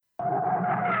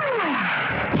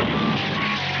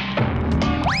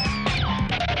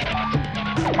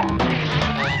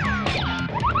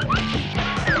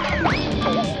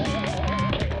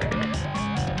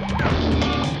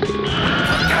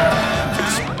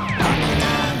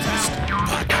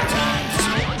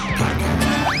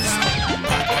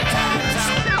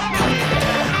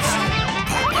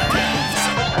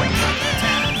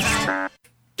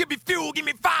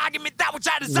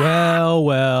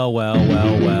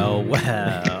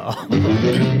Well.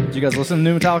 Did you guys listen to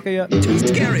New Metallica yet? Too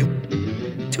scary.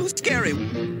 Too scary.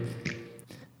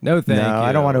 No, thank you. No,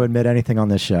 I don't want to admit anything on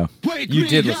this show. You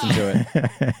did listen to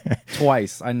it.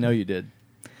 Twice. I know you did.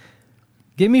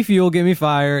 Give me fuel, give me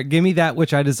fire, give me that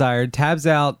which I desired. Tabs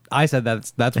out. I said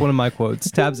that's one of my quotes.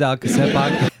 Tabs out, cassette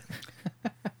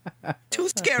podcast. Too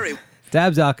scary.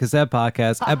 Tabs out, cassette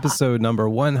podcast, episode number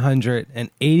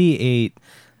 188.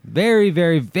 Very,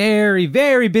 very, very,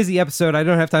 very busy episode. I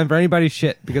don't have time for anybody's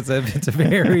shit because it's a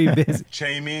very busy.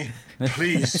 Jamie,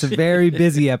 please. It's a very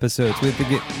busy episode. So we have to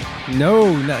get.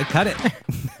 No, cut it.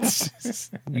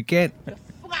 You can't.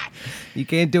 You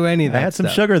can't do any of that. I had some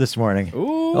stuff. sugar this morning.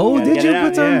 Ooh. Oh, did you it put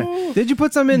out, some? yeah. Did you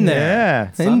put some in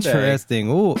there? Yeah. Interesting.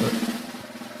 Ooh,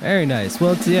 very nice.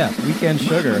 Well, it's Weekend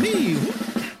sugar.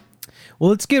 Well,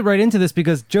 let's get right into this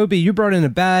because Joe B, you brought in a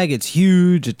bag. It's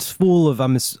huge. It's full of I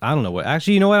don't know what.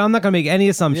 Actually, you know what? I'm not gonna make any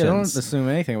assumptions. Yeah, don't assume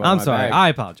anything about I'm my sorry. bag.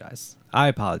 I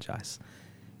apologize.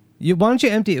 Why don't you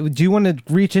empty it? Do you want to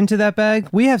reach into that bag?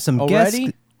 We have some Already?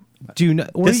 guests. Do you know?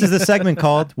 This is the segment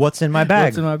called "What's in My Bag."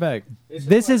 What's in my bag?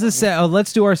 This is a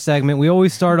let's do our segment. We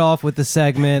always start off with the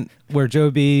segment where Joe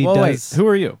B Well, wait. does. Who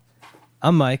are you?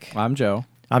 I'm Mike. I'm Joe.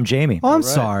 I'm Jamie. Oh, I'm Right.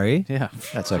 sorry. Yeah.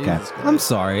 That's okay. I'm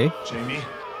sorry. Jamie?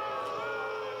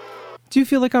 Do you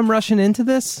feel like I'm rushing into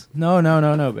this? No,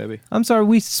 baby. I'm sorry.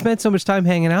 We spent so much time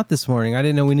hanging out this morning. I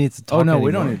didn't know we needed to talk. Oh, no, we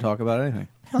anymore. don't need to talk about anything.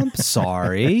 I'm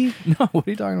sorry. No, what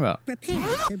are you talking about?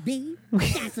 Prepare to be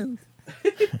dazzled.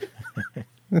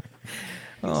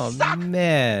 Oh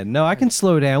man, no, I can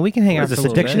slow down. We can hang out is for this, a a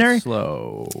little bit. dictionary?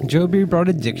 Slow. Joe B brought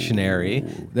a dictionary.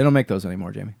 They don't make those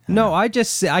anymore, Jamie. No, I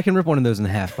can rip one of those in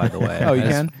half. By the way. Oh, you I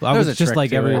can? I There's was a just trick like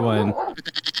to it. everyone.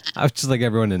 I was just like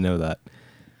everyone to know that.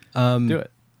 Do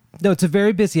it. No, it's a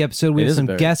very busy episode. We It have is some a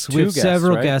very- guests. We two have guests,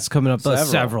 several right? guests coming up.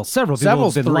 Several. Several people.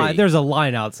 Several's have been three. There's a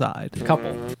line outside.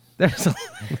 Couple. There's a,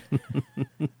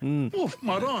 Oof,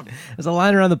 Maron. there's a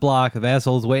line around the block of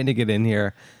assholes waiting to get in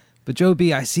here. But Joe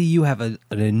B, I see you have an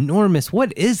enormous.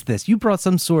 What is this? You brought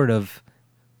some sort of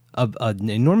an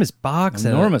enormous box.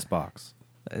 Enormous box.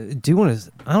 Do you want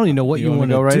to? I don't even know what you want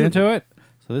want to go right do. into it?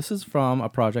 So this is from a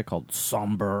project called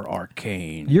Sombre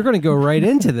Arcane. You're going to go right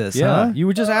into this, Yeah. huh? You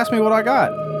would just ask me what I got.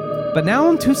 But now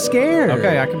I'm too scared.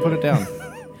 Okay, I can put it down.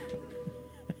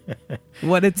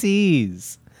 What a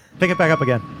tease. Pick it back up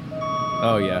again.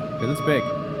 Oh, yeah. Because it's big.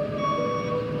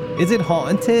 Is it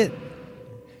haunted?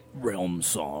 Realm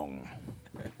Song.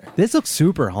 This looks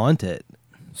super haunted.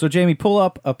 So, Jamie, pull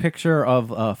up a picture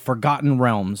of Forgotten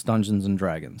Realms, Dungeons and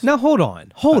Dragons. Now, hold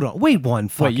on. Wait one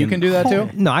fucking... Wait, you can do that too?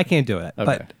 No, I can't do it. Okay.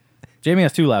 But Jamie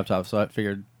has two laptops, so I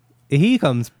figured. he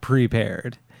comes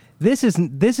prepared. This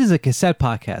is a cassette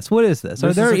podcast. What is this? Are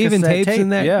This there is a even cassette tapes tape, in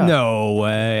there? yeah. No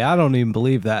way. I don't even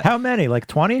believe that. How many? Like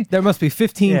 20? There must be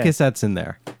 15 Yeah. cassettes in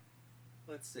there.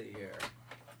 Let's see here.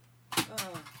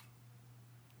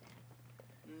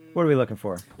 What are we looking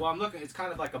for? Well, I'm looking. It's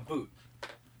kind of like a boot.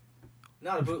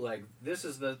 Not a bootleg. This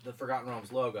is the Forgotten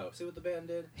Realms logo. See what the band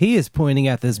did? He is pointing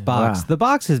at this box. Wow. The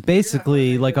box is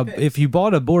basically like if you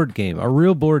bought a board game, a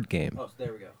real board game, Oh,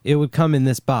 there we go. it would come in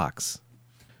this box.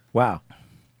 Wow.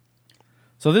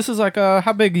 So this is like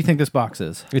how big do you think this box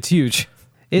is? It's huge.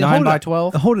 9 hold by up.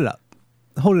 12? Hold it up.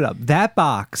 Hold it up. That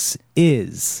box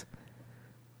is.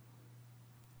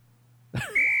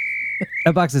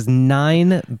 That box is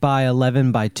 9 by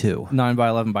 11 by 2. 9 by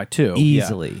 11 by 2.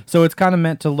 Easily. Yeah. So it's kind of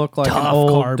meant to look like an Tough old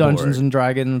cardboard. Dungeons and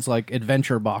Dragons like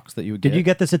adventure box that you would get. Did you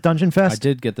get this at Dungeon Fest? I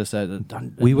did get this at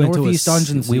We went Northeast to a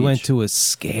Dungeon We Siege. went to a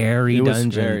scary It was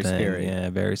dungeon. very thing. scary. Yeah,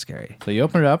 very scary. So you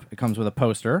open it up. It comes with a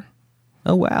poster.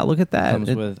 Oh wow! Look at that.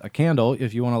 Comes with a candle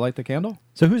if you want to light the candle.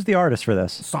 So who's the artist for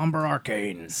this? Sombre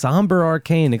Arcane. Sombre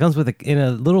Arcane. It comes with in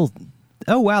a little.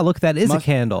 Oh wow! Look, that is a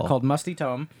candle. Called Musty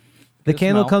Tome. The Get a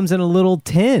candle smell. comes in a little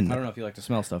tin. I don't know if you like to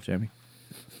smell stuff, Jamie.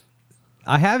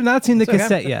 I have not seen the It's okay.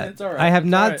 cassette yet. It's all right. I have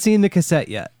It's not all right. seen the cassette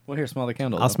yet. Well, here, smell the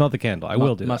candle. I'll though. smell the candle. I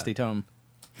will do Musty that. Tome.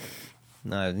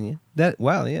 Yeah. That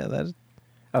wow, yeah, that.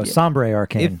 Oh, Sombre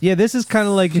Arcane. Yeah, this is kind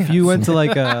of like if you went to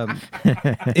like a,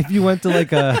 if you went to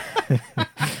like a,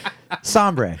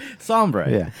 Sombre. Sombre.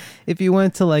 Yeah. if you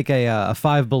went to like a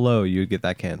Five Below, you'd get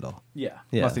that candle. Yeah.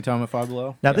 Yeah. Musty Tome at Five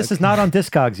Below. Now, this is not on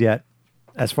Discogs yet.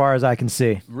 as far as I can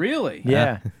see. Really?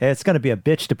 Yeah, it's going to be a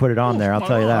bitch to put it on there. I'll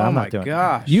tell you that. Oh I'm my not doing it.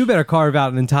 gosh. You better carve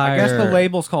out an entire. I guess the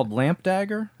label's called Lamp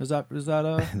Dagger. Is that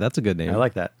a That's a good name. I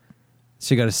like that.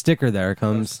 So you got a sticker there. It got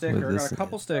a comes sticker? with this. Got a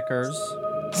couple stickers.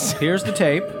 Here's the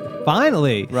tape.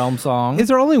 Finally, Realm Song. is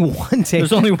there only one tape?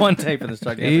 There's only one tape in this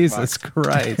gigantic Jesus box.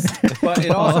 Christ! But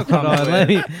it also Hold comes on, with...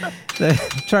 let me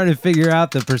trying to figure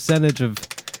out the percentage of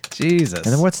Jesus.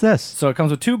 And then what's this? So it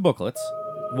comes with 2 booklets.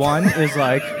 One is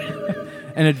like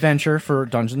an adventure for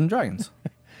Dungeons and Dragons,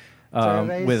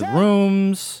 with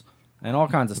rooms and all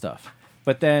kinds of stuff.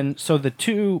 But then, so the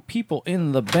 2 people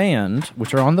in the band,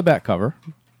 which are on the back cover,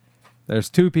 There's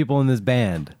 2 people in this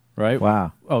band. right?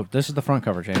 Wow. Oh, this is the front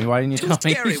cover, Jamie. Why didn't you Too tell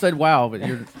me? scary. You said wow, but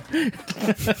you're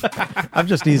I'm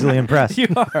just easily impressed. you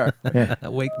are.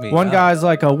 Wake me. One up. guy's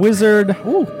like a wizard,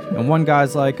 and one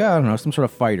guy's like, I don't know, some sort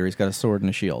of fighter. He's got a sword and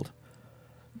a shield.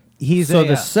 He's So a,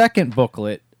 the second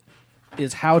booklet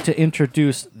is how to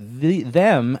introduce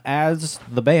them as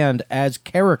the band as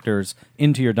characters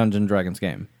into your Dungeons and Dragons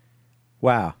game.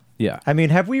 Wow. Yeah. I mean,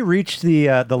 have we reached the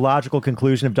logical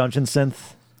conclusion of Dungeon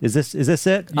Synth? Is this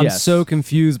it? I'm Yes. so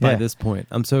confused by Yeah. this point.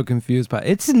 I'm so confused by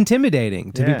it's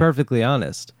intimidating to be Yeah. perfectly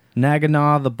honest.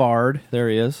 Nagana the Bard, there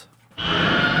he is.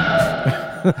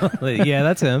 Yeah,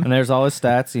 that's him. And there's all his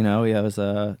stats. You know, he has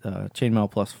a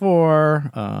chainmail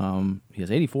 +4. He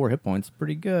has 84 hit points.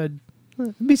 Pretty good.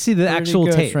 Let me see the Pretty actual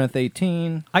good. tape. Strength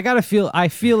 18. I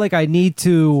feel like I need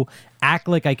to act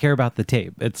like I care about the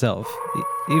tape itself.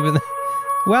 Even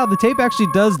wow, the tape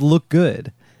actually does look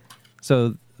good.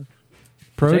 So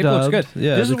pro Tape looks dub, good.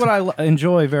 Yeah, This is what I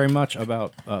enjoy very much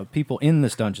about people in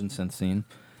this Dungeon Synth scene.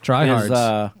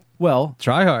 tryhards. Well,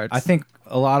 Tryhards. I think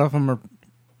a lot of them are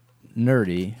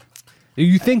nerdy,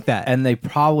 you think that. and they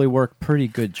probably work pretty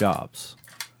good jobs.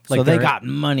 Like So they they're- got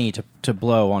money to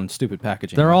blow on stupid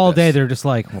packaging. they're like all this. day. They're just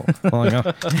like, well, you know,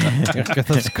 get this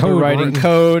They're code writing written.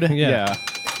 code. Yeah.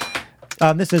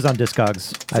 Yeah. This is on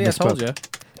Discogs. See, I told you.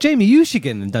 Jamie, you should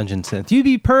get in Dungeon Synth. You'd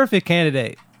be perfect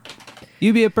candidate.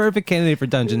 You'd be a perfect candidate for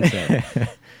Dungeon Synth.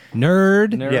 Nerd,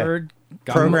 Nerd.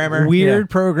 Got Programmer. weird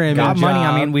Yeah. programming. Got money. I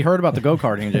job. mean, we heard about the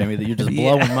go-karting, Jamie, that you're just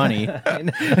blowing money.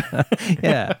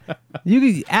 Yeah, you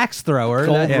could axe thrower.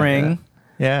 Gold that- ring.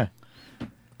 Yeah.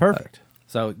 Perfect.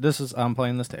 So I'm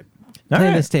playing this tape. Playing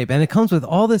Alright. this tape, and it comes with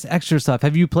all this extra stuff.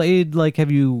 Have you played? Like, have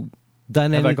you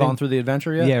done Have anything? I gone through the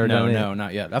adventure yet? Yeah, or no, done it? no,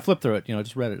 not yet. I flipped through it.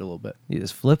 Just read it a little bit. You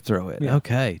just flip through it.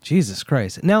 Okay, Jesus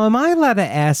Christ. Now, am I allowed to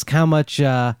ask how much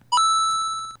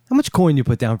coin you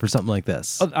put down for something like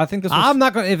this? Oh, I think this was, I'm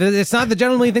not going. If it's not the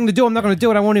gentlemanly thing to do, I'm not going to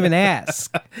do it. I won't even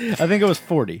ask. I think it was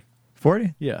 40.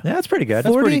 40? Yeah. Yeah, that's pretty good. That's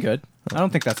 40? pretty good. I don't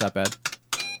think that's that bad.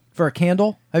 For a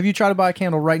candle? Have you tried to buy a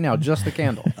candle right now? Just the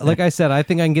candle. Like I said, I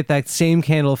think I can get that same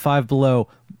candle Five Below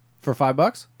For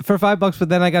 $5? for $5, but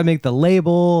then I got to make the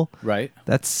label. Right.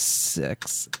 That's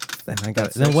 $6. Then I got.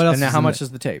 That's Then it. what else? And now is how in much it?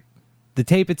 is the tape? The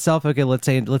tape itself? Okay, let's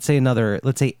say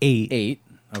 8. 8.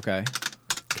 Okay.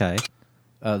 Okay.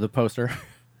 The poster.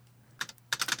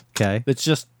 Okay. It's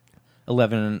just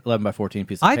 11 by 14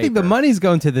 pieces of I think the paper. money's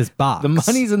going to this box. The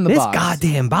money's in the this box.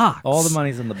 goddamn box. All the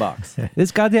money's in the box.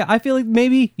 This goddamn. I feel like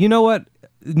maybe you know what?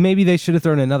 Maybe they should have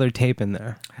thrown another tape in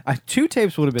there. 2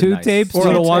 tapes would have been Two nice. tapes? Or,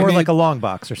 So the one or we- like a long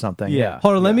box or something. Yeah.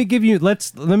 Hold on, let me give you.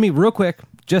 Let me real quick.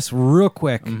 Just real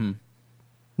quick. Mm-hmm.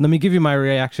 Let me give you my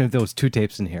reaction if there was 2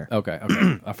 tapes in here. Okay.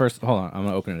 First, hold on. I'm going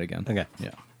to open it again. Okay. Yeah.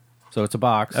 So it's a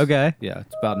box. Okay. Yeah.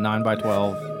 It's about 9 by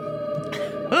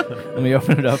 12. Let me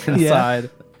open it up inside.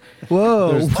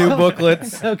 Whoa. There's 2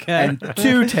 booklets Okay. and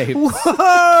 2 tapes.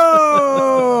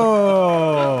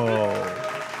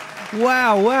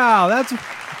 Wow. That's.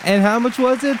 And how much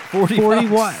was it? 40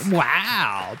 bucks.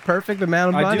 Wow. Perfect amount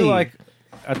of money. I do like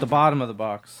at the bottom of the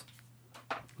box.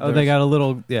 Oh, they there's got a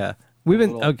little. Yeah. We've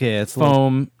been little okay. It's a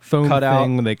little foam cut cut out.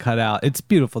 thing they cut out. It's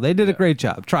beautiful. They did a great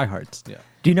job. Tryhards. Yeah.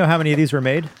 Do you know how many of these were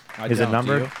made? I Is it don't,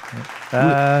 do numbered?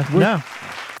 you? No.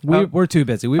 We're too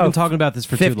busy. We've been talking about this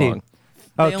for 50. too long.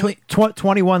 Oh, They only-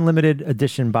 21 limited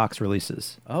edition box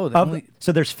releases. Oh, they only-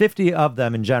 So there's 50 of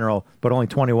them in general, but only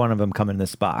 21 of them come in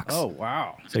this box. Oh,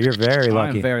 wow. So you're very I'm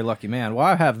lucky. a very lucky man. Well,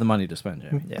 I have the money to spend,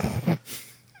 Jamie. Yeah.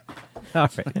 All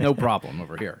right. No problem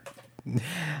over here.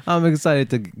 I'm excited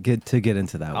to get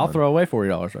into that. I'll one. throw away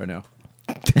 $40 right now.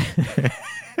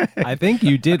 I think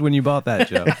you did when you bought that,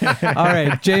 Joe. All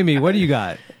right, Jamie, what do you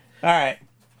got? All right.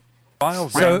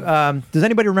 So, does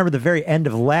anybody remember the very end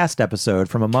of last episode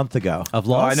from a month ago? Of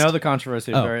Oh, I Lost? know the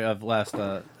controversy Oh. of last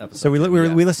episode. So we Yeah.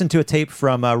 listened to a tape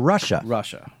from Russia.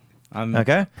 Russia. I'm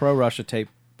Okay. pro-Russia tape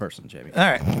person, Jamie. All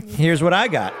right. Here's what I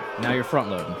got. Now you're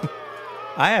front-loading.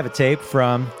 I have a tape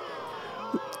from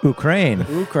Ukraine.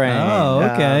 Ukraine. Oh,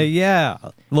 okay, yeah.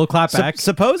 A little clap back.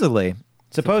 Supposedly,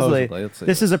 Supposedly Let's see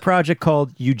this is a project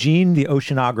called Eugene the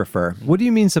Oceanographer. What do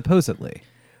you mean supposedly?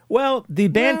 Well, the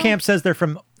Bandcamp says they're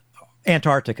from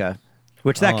Antarctica,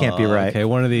 which that can't be right. Okay,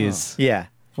 one of these. Yeah.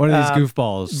 One of these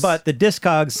goofballs. But the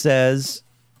Discogs says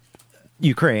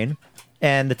Ukraine,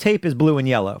 and the tape is blue and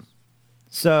yellow.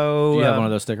 So Do you have one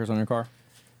of those stickers on your car?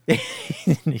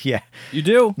 yeah. You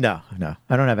do? No.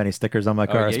 I don't have any stickers on my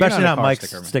car, yeah, you're especially not a not car Mike's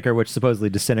sticker, man. sticker, which supposedly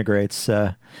disintegrates.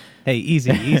 hey,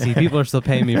 easy. People are still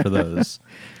paying me for those.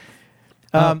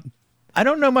 I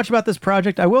don't know much about this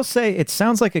project. I will say it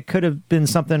sounds like it could have been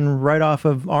something right off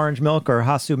of Orange Milk or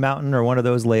Hasu Mountain or one of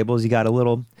those labels. You got a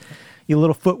little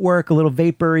footwork, a little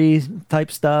vapory type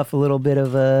stuff, a little bit of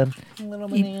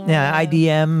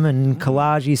IDM and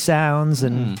collagey sounds,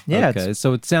 and Okay,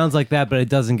 so it sounds like that, but it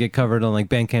doesn't get covered on like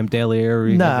Bandcamp Daily or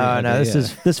no.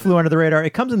 This flew under the radar. It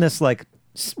comes in this like,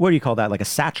 what do you call that? Like a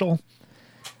satchel?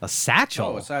 a satchel.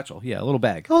 Oh, a satchel. Yeah, a little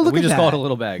bag. Oh, look we at just call it that. a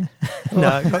little bag.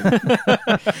 No,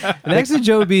 Next to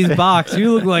Joe B's box,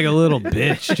 you look like a little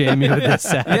bitch, Jamie, with this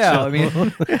satchel. Yeah, I mean,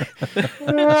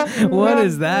 What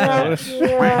is that?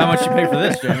 how much you pay for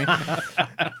this, Jamie?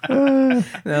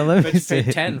 Now let me You see.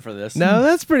 paid 10 for this. No,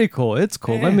 that's pretty cool. It's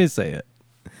cool. Let me say it.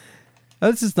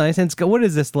 Oh, this is nice. And it's got, what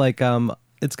is this like?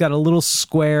 It's got a little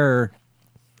square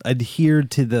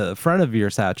adhered to the front of your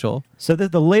satchel. so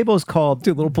the label's called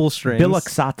Two little pull strings.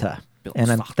 Biloxata,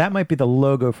 and that might be the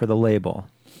logo for the label.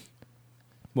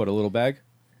 What, a little bag?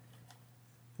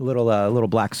 Little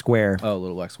black square. Oh, a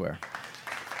little black square.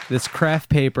 This craft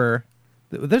paper.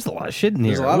 There's a lot of shit in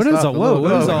here. There's a lot of What is stuff. all? Whoa,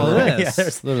 what is all Yeah,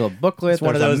 this? There's a booklet. It's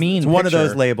one of there's those. a mean It's one of those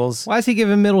picture. labels. Why is he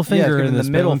giving middle Yeah, finger it's in giving this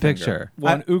the middle middle finger. picture?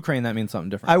 Well, in Ukraine, that means something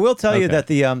different. I will tell you Okay. that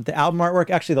the album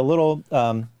artwork, actually, the little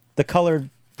the colored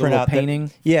The little printout,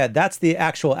 painting? yeah, that's the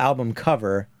actual album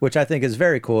cover, which I think is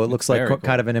very cool. It looks like very cool.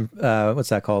 kind of an what's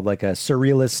that called, like a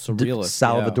surrealist, Surrealist,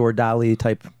 Salvador Dali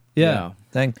type Yeah.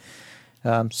 thing.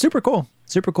 Super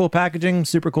cool packaging,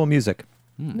 super cool music.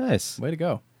 Nice. Way to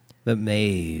go. The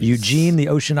maze. Eugene the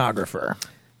Oceanographer.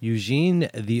 Eugene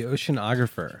the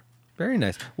Oceanographer. Very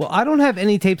nice. Well, I don't have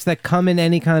any tapes that come in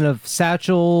any kind of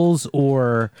satchels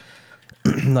or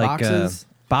like Boxes?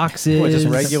 boxes. What, just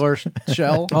regular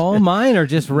shell? All mine are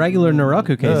just regular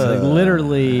Naraku cases, like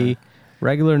literally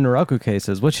regular Naraku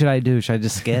cases. What should I do? Should I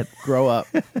just skip? Grow up.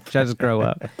 Should I just grow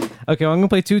up? Okay, well, I'm going to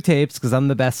play two tapes because I'm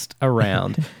the best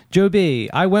around. Joe B,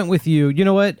 I went with you. You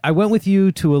know what? I went with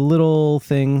you to a little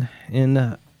thing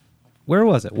in, where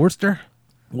was it? Worcester,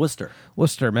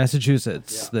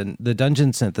 Massachusetts. The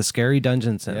Dungeon Synth, the Scary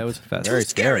Dungeon Synth. Yeah, it was Fest. very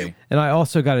scary. And I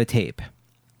also got a tape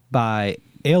by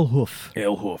Alehoof.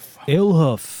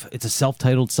 Alehoof. It's a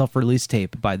self-titled, self-release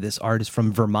tape by this artist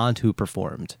from Vermont who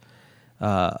performed,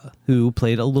 who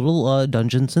played a little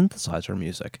dungeon synthesizer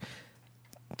music.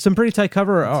 Some pretty tight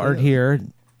cover art here.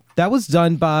 That was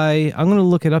done by, I'm going to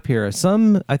look it up here,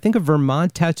 I think a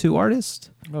Vermont tattoo artist.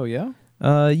 Oh, yeah?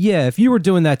 Yeah, if you were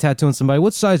doing that tattoo on somebody,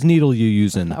 what size needle you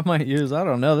using? I might use, I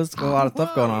don't know. There's a lot of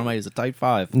stuff going on. I might use a Type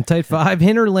 5. And Type 5,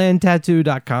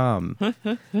 hinterlandtattoo.com.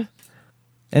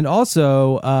 And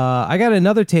also, I got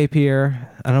another tape here,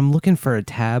 and I'm looking for a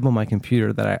tab on my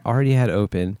computer that I already had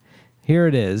open. Here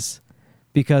it is,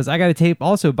 because I got a tape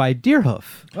also by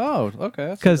Deerhoof, Oh,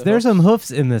 okay. because there's some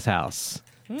hoofs in this house.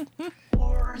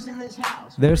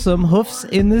 There's some hoofs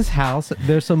in this house.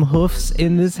 There's some hoofs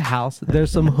in this house.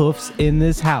 There's some hoofs in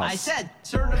this house. I said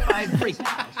certified freak.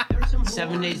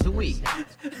 7 days a week.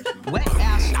 Wet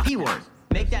ass keyword.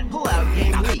 Make that pull-out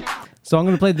game weak. So I'm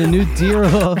going to play the new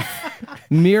Deerhoof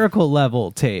Miracle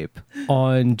Level tape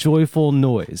on Joyful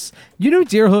Noise. You know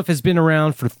Deerhoof has been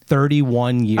around for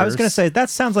 31 years. I was going to say, that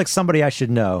sounds like somebody I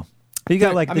should know. You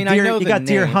got like I the mean, I deer, know you the got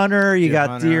Deer name. Hunter, you Deer got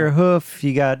Hunter. Deerhoof,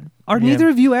 you got. Are neither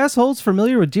of you assholes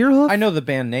familiar with Deerhoof? I know the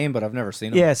band name, but I've never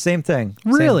seen them. Yeah, same thing.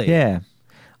 Really? Yeah.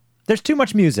 There's too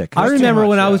much music. I There's too remember much,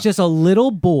 when I yeah. was just a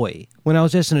little boy, when I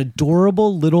was just an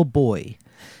adorable little boy,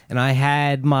 and I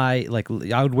had my,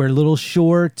 I would wear little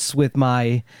shorts with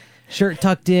my shirt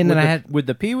tucked in, With and the, with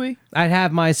the Pee-wee? I'd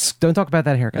have my, don't talk about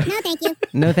that haircut. No, thank you.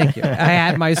 No, thank you. I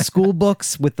had my school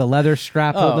books with the leather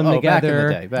strap holding them back in the together,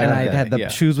 day, back and in the I day, had the yeah.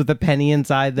 shoes with a penny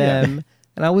inside them,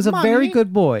 and I was a very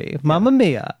good boy. Mamma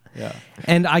mia. Yeah.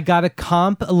 And I got a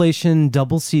compilation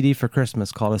double CD for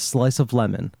Christmas called A Slice of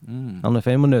Lemon. I don't know if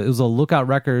anyone knows. It was a Lookout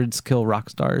Records Kill Rock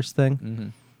Stars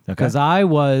thing. Because I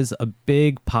was a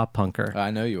big pop punker.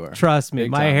 I know you are. Trust me,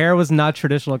 Big my time. hair was not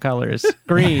traditional colors.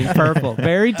 Green, purple,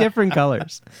 very different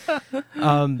colors.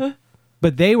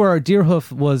 But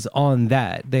Deerhoof was on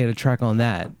that. They had a track on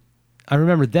that. I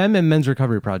remember them and Men's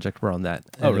Recovery Project were on that.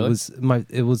 Oh, And really?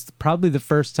 It was probably the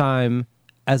first time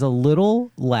as a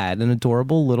little lad, an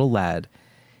adorable little lad,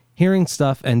 hearing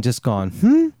stuff and just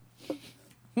gone,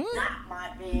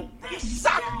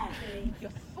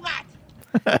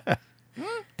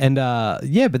 And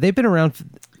yeah, but they've been around.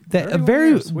 A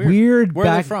very weird. Where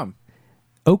are they from?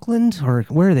 Oakland, or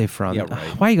where are they from? Yeah,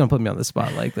 right. Why are you gonna put me on the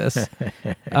spot like this?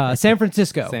 San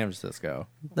Francisco. San Francisco.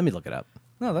 Let me look it up.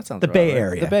 No, that sounds The right. Bay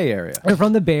Area. The Bay Area. They're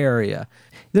from the Bay Area.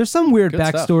 There's some weird Good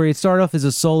stuff. backstory. It started off as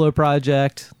a solo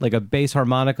project, like a bass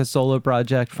harmonica solo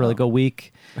project for like a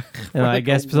week. And I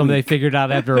guess somebody figured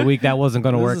out after a week that wasn't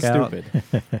going to work This is out.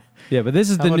 stupid. Yeah, but this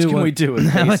is How the much new can one. we do with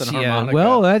How bass much? and Yeah. harmonica?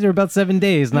 Well, after about 7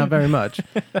 days, not very much.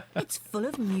 It's full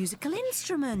of musical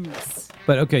instruments.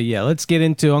 But okay, yeah, let's get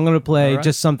into. I'm going to play All right.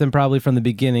 just something probably from the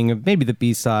beginning of maybe the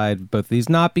B side. Both of these,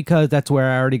 not because that's where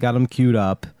I already got them queued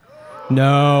up.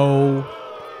 No,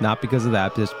 not because of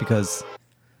that. Just because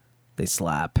they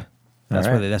slap. That's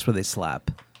All right. where they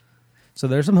slap. So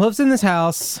there's some hoofs in this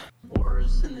house.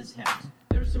 Whores in this house.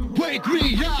 There's some Wake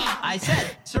me up! I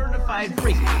said certified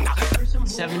freak.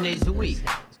 7 days a week.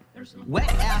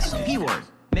 Wet ass P-word.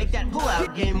 Make that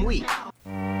pull-out game weak.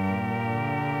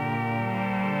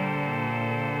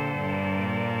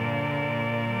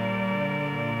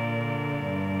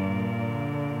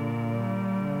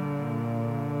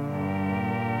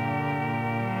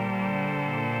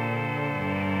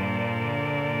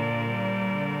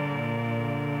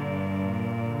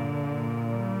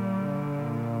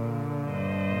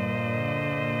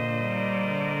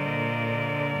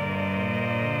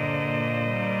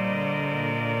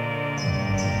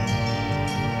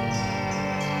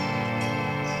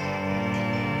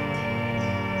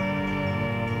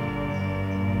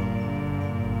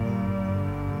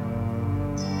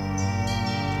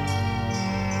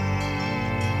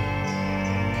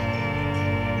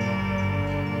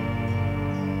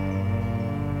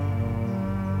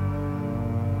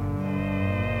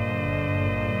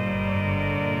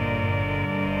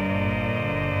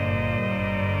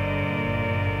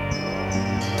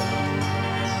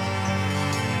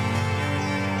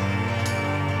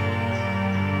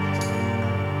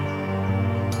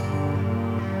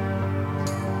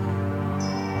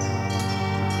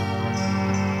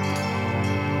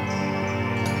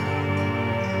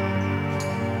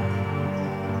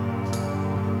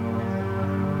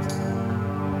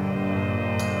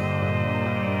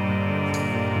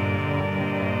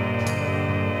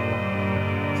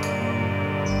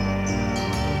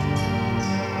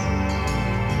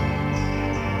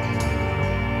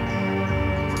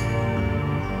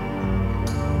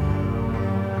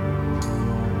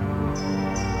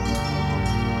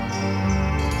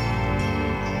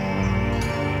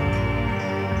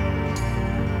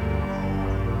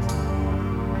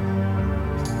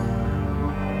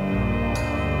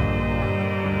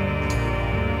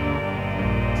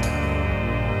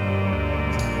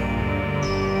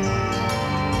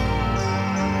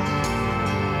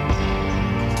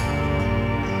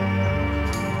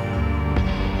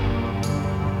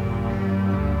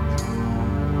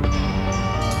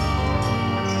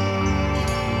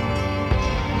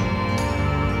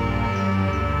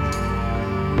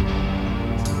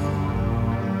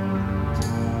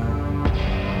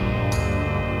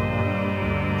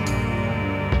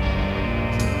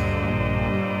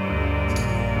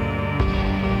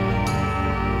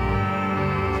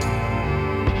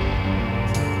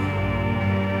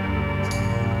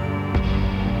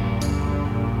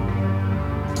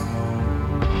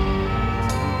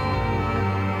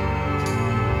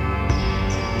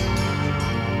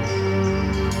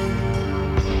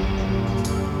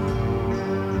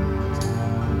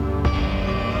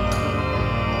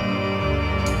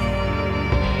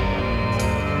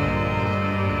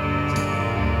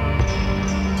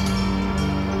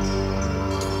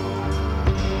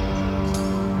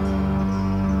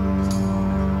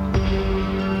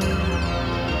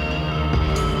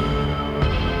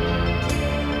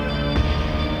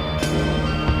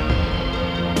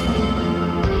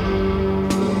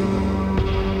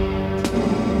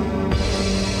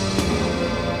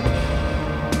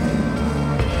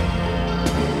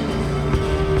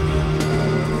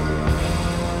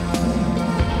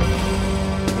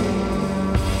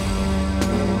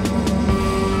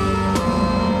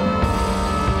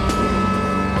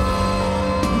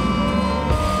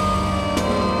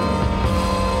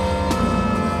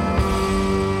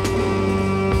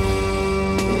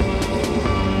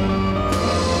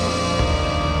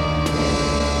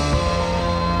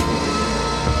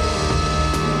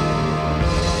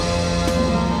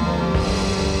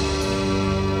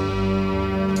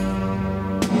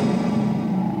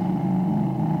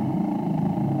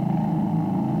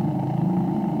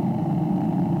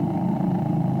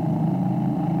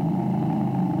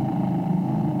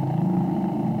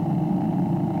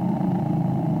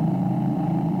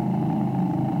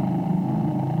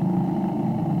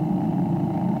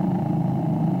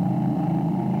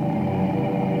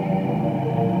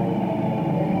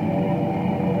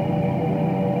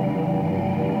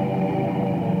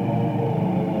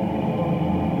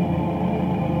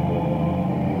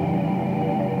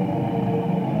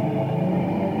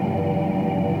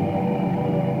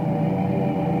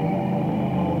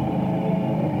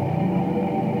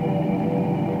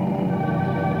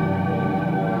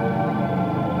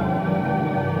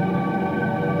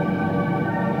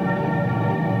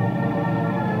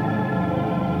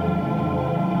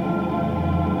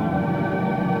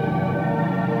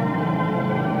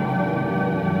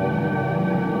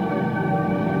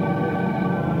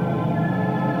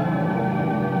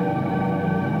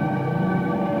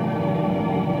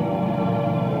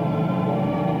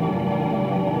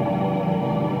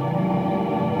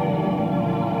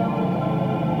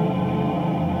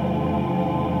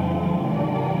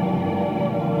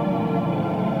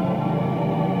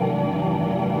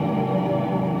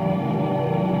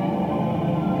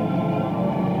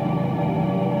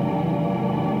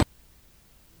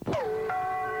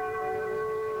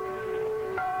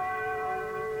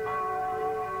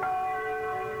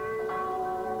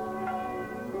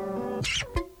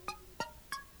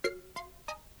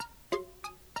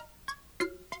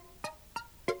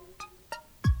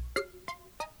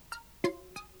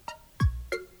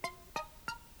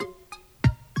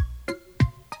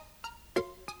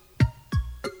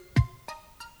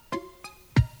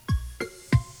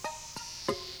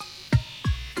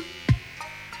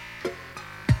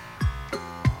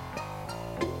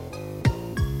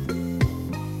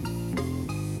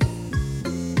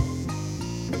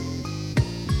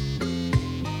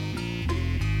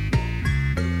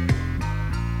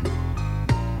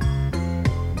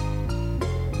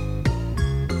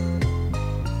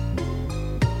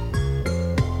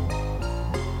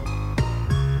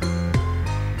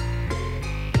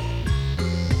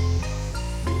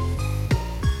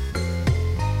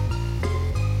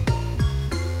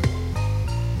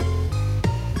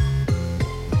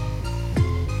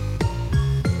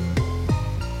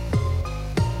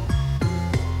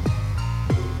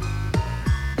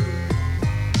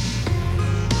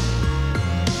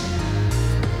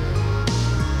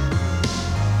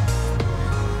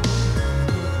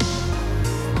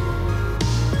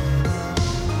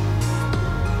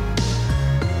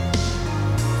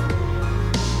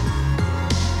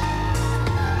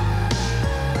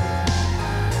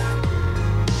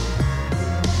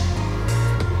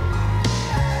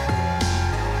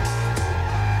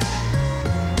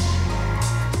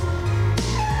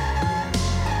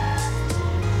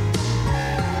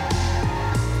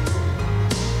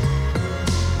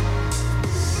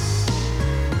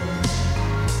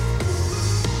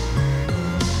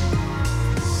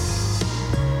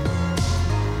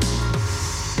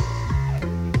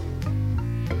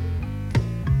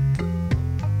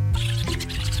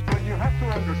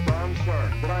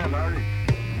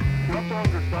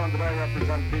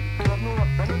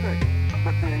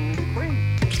「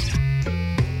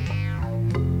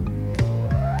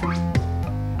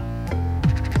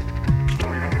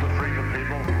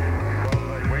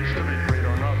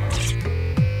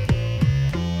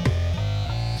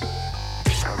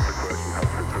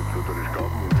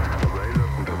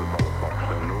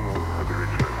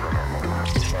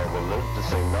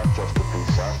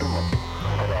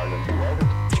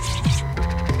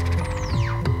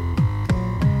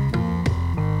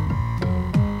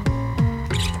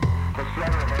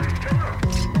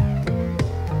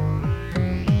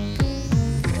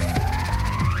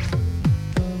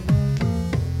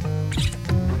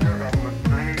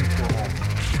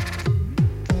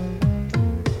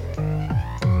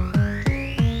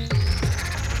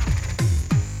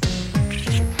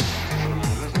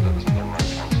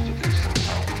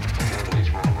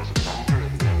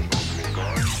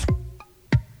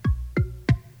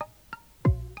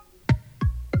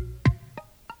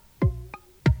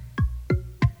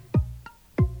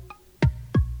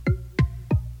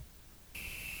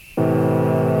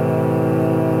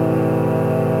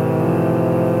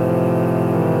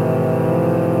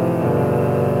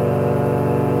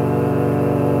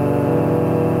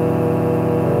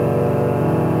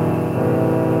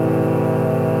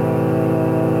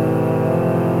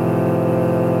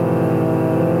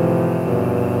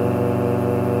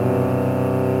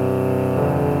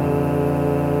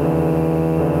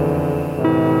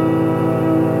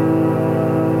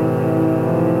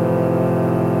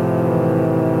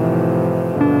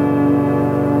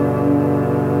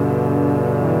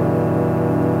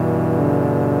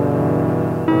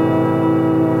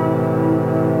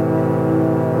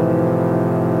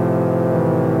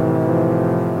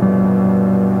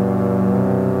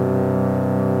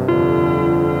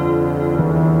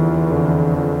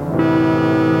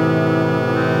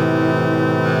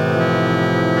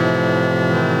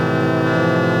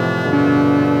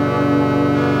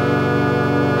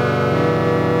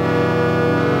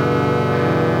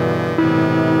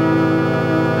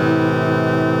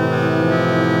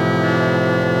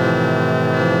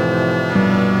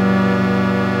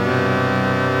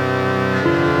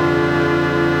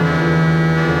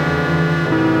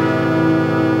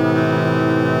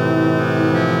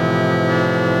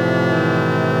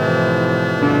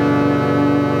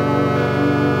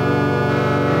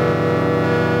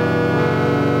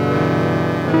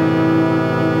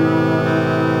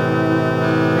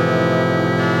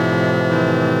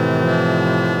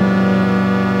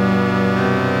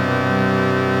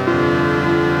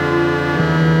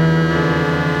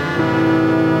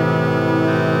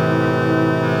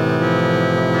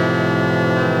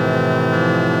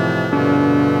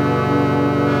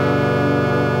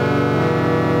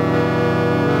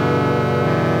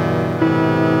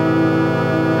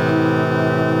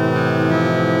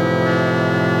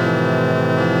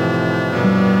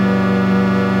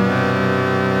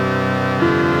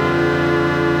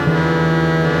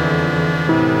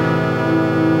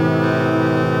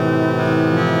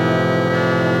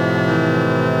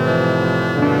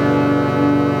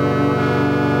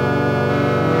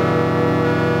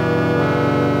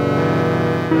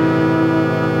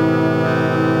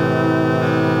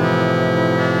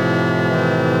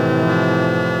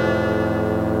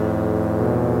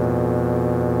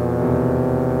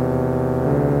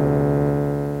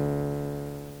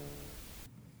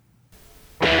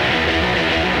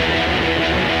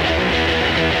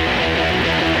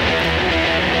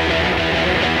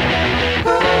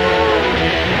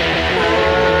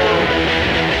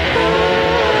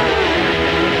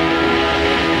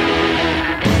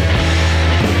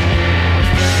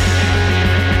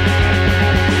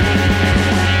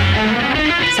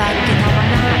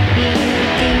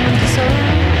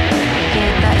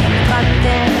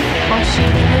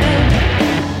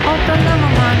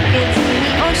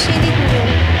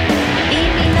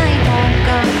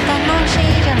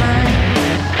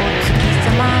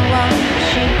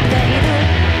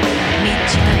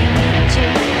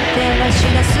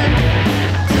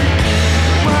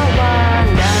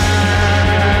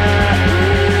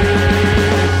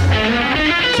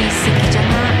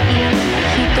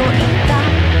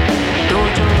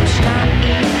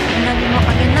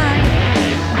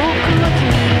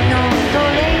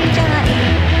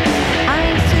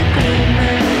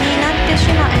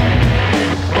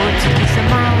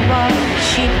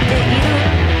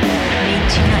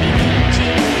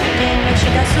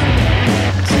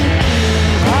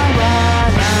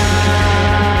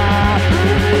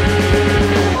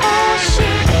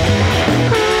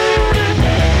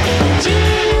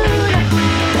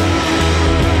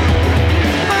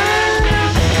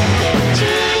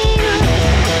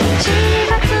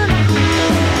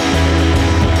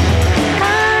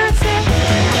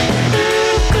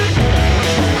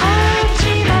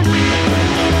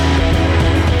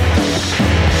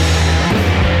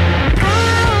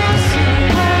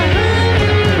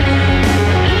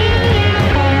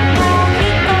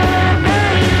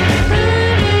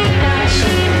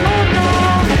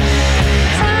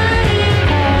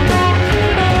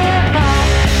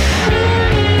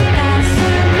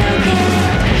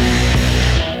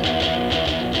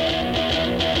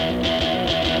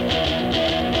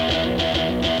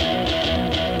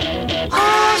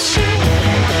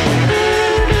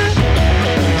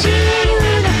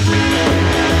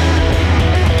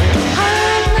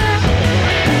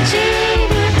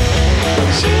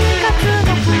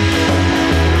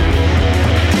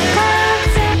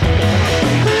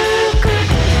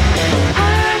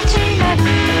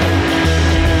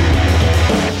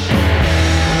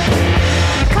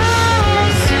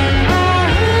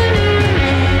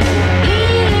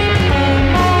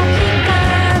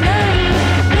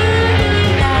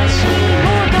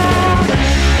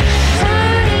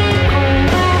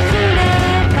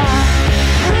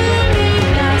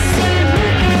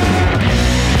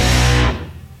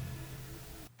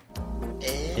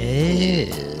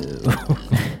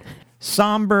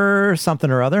Sombre something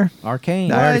or other.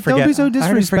 Arcane. I already forget. Don't be so I already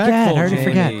disrespectful. forget. I already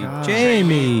forget.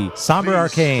 Jamie. Sombre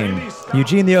Arcane.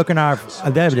 Eugene the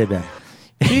Oceanographer.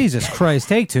 Jesus Christ.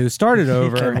 Take two. Start it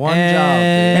over. One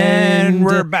And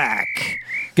we're back.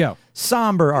 Go.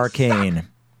 Sombre Arcane.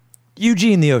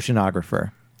 Eugene the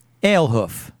Oceanographer.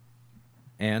 Alehoof.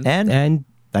 And And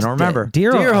I don't remember.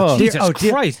 Deerhoof. Jesus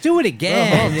Deer- Christ. Do it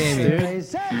again, Jamie.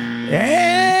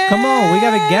 And Come on. We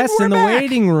got a guest in the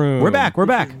waiting room. We're back. We're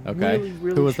back. okay.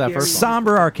 Who was that first one?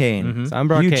 Sombre Arcane.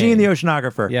 Sombre Arcane. Eugene the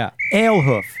Oceanographer. Yeah.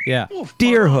 Alehoof. Yeah.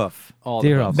 Deerhoof. All the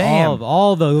Deerhoof. votes. Bam.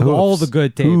 All the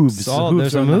good tapes. Hooves. All, Hooves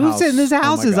there's are some in the hooves in this house. Oh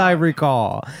house, my as I God.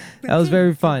 recall. That was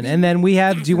very fun. And then we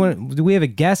have. Do we have a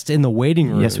guest in the waiting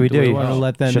room? Yes, we do. We want to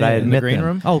let them Should in? I In the admit green them?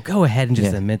 room? Oh, go ahead and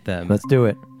just Yeah. admit them. Let's do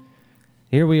it.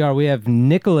 Here we are. We have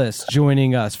Nicholas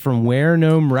joining us from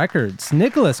Weregnome Records.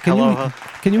 Nicholas, can Hello.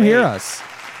 you hear us?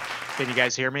 Can you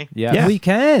guys hear me? Yeah. We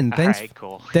can. Thanks. All right,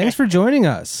 cool. Thanks for joining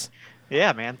us.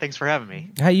 Yeah, man. Thanks for having me.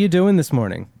 How you doing this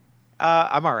morning?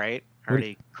 I'm all right.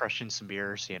 Already crushing some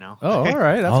beers, you know. Oh, all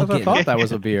right. That's I'll what I get- thought that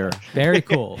was a beer. Very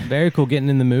cool. Very cool. Getting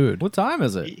in the mood. What time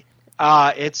is it?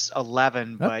 It's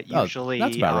 11, but oh, usually,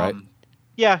 that's about right.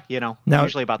 Yeah, you know, Now-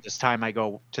 usually about this time I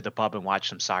go to the pub and watch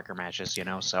some soccer matches, you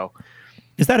know. So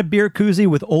Is that a beer koozie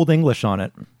with Old English on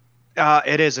it?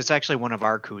 it is. It's actually one of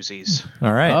our koozies.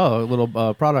 All right. Oh, a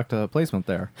little product placement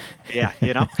there. Yeah,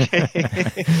 you know.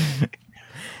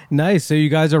 Nice. So you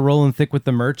guys are rolling thick with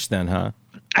the merch then,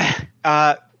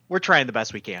 huh? We're trying the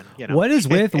best we can, you know. What is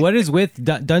with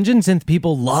Dungeons and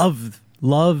people love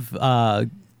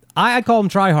I call them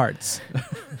tryhards.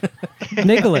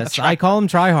 Nicholas, I call them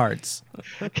tryhards.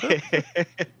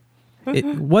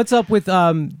 What's up with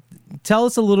tell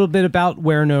us a little bit about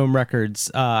Weregnome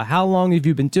Records. How long have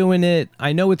you been doing it?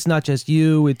 I know it's not just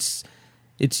you, it's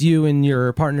you and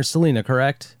your partner Selena,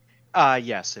 correct?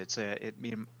 Yes,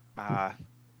 me and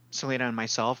Selena and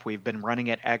myself. We've been running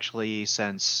it actually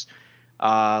since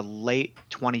late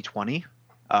 2020.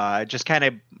 It just kind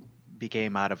of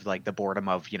became out of like the boredom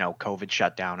of, you know, COVID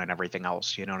shutdown and everything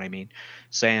else, you know what I mean?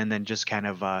 So, and then just kind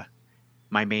of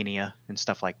my mania and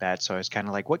stuff like that. So I was kind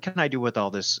of like, what can I do with all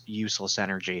this useless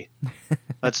energy?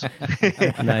 Let's,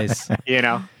 Nice. you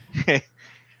know.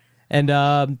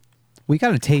 And we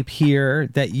got a tape here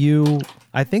that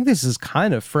I think this is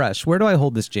kind of fresh. Where do I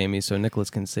hold this, Jamie, so Nicholas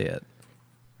can see it?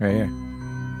 Right here.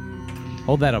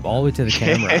 Hold that up all the way to the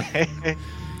camera.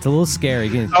 It's a little scary.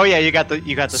 Oh yeah, you got the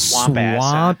swamp ass.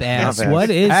 Swamp ass. What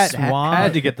is swamp?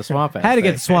 Had to get the swamp ass. Had to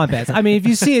get the swamp ass. I mean, if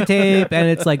you see a tape and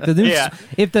it's like the new, Yeah.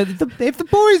 if the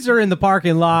boys are in the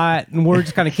parking lot and we're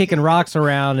just kind of kicking rocks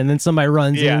around and then somebody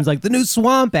runs in Yeah. and is like, the new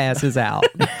swamp ass is out.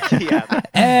 Yeah.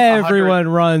 Everyone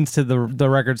runs to the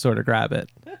record store to grab it.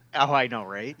 Oh, I know,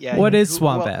 right? Yeah. What is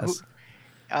swamp ass?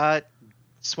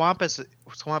 Swamp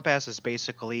ass is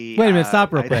basically. Wait a minute,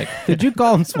 stop real I- quick. Did you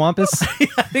call him swampus?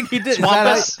 I think he did.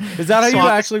 Swampus. Is that how you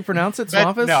Swampus. actually pronounce it? That-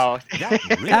 Swampus? No.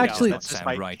 Actually- that's just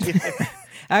my,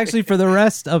 Actually, for the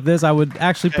rest of this, I would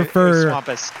actually prefer.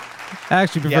 Swampus.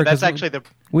 Actually, prefer. Yeah, that's 'cause actually the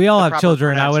we all the have proper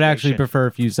children. I would actually pronunciation. prefer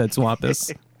if you said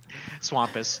swampus.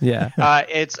 Swampus. Yeah.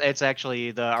 It's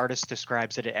actually the artist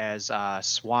describes it as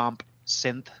swamp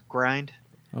synth grind.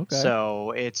 Okay.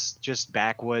 So it's just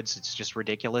backwoods. It's just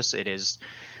ridiculous. It is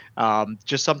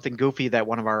just something goofy that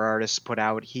one of our artists put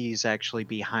out. He's actually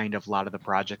behind a lot of the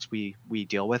projects we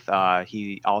deal with.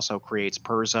 He also creates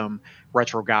Purzum,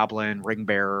 Retro Goblin, Ring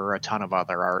Bearer, a ton of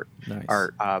other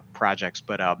art projects.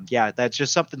 But yeah, that's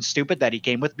just something stupid that he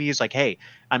came with me. He's like, hey,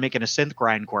 I'm making a synth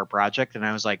grindcore project. And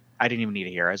I was like, I didn't even need to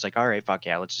hear. I was like, all right, fuck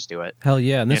yeah, let's just do it. Hell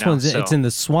yeah! And this You know, one's it's so- in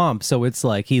the swamp, so it's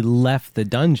like he left the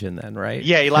dungeon then, right?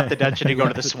 Yeah, he left the dungeon to go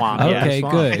to the swamp. Yeah. Okay,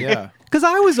 Swamp, good. Yeah. Because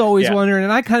I was always Yeah. wondering,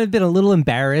 and I kind of been a little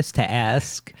embarrassed to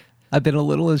ask. I've been a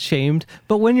little ashamed.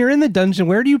 But when you're in the dungeon,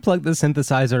 where do you plug the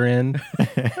synthesizer in?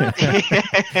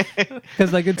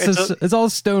 Because like it's all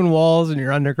stone walls and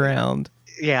you're underground.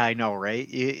 Yeah, I know, right?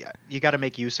 You got to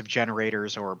make use of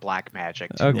generators or black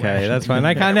magic. to Okay, that's fine.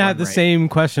 I kind of that had the one right. same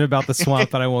question about the swamp,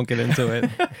 but I won't get into it.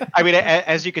 I mean,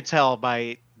 as you could tell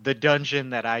by the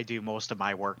dungeon that I do most of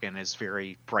my work in is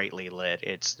very brightly lit.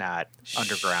 It's not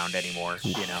underground anymore.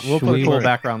 We'll put a cool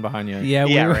background behind you.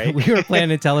 Yeah, right. we were planning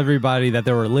to tell everybody that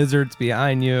there were lizards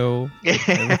behind you.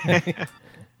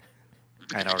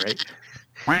 I know,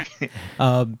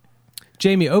 right?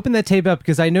 Jamie, open that tape up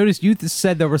because I noticed you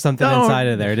said there was something inside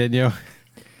of there, didn't you?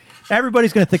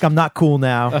 Everybody's going to think I'm not cool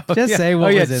now. Just say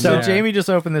what was in so there. Jamie just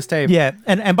opened this tape. Yeah,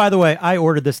 and by the way, I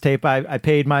ordered this tape. I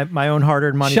paid my own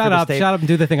hard-earned money for this tape. Shut up, and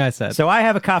do the thing I said. So I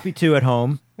have a copy too at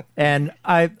home, and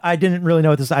I didn't really know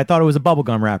what this. I thought it was a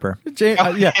bubblegum wrapper.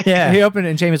 Yeah. He opened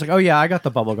it, and Jamie's like, "Oh yeah, I got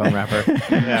the bubblegum wrapper."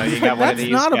 Yeah, you got one of That's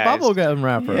these not guys. a bubblegum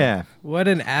wrapper. Yeah. What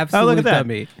an absolute look at that.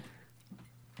 dummy.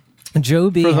 Joe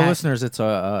B. For the had, listeners, it's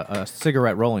a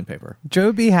cigarette rolling paper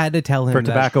Joe B. had to tell him For that-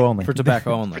 tobacco only. for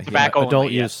tobacco only. tobacco only,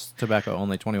 adult yes. use tobacco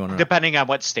only, 21 and up. Depending on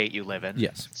what state you live in.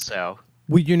 Yes. So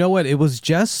Well, you know what? It was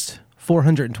just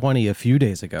 420 a few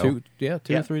days ago. 2 Yeah.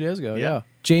 or 3 days ago. Yeah. Yeah.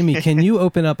 Jamie, can you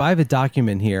open up? I have a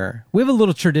document here. We have a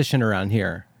little tradition around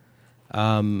here,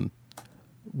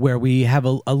 where we have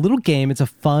a little game. It's a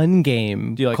fun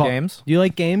game. Do you like games? Do you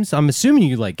like games? I'm assuming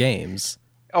you like games.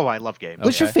 Oh, I love games.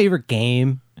 What's your favorite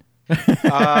game?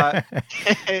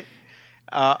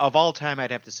 Of all time,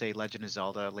 I'd have to say Legend of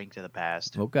Zelda: Link to the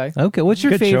Past. Okay. Okay, what's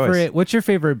your Good favorite? choice. What's your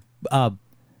favorite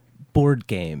board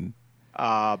game?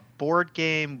 Board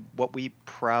game. What we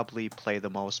probably play the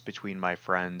most between my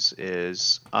friends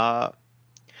is I'm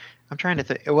trying to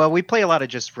think. Well, we play a lot of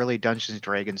just really Dungeons and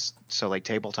Dragons, so like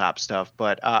tabletop stuff.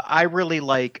 But I really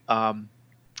like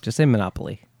Just say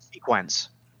Monopoly. Sequence.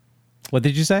 What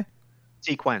did you say?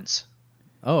 Sequence.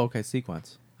 Oh, okay.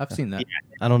 Sequence. I've seen that.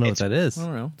 I don't know what that is. I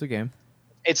don't know. It's a game.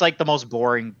 It's like the most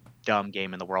boring, dumb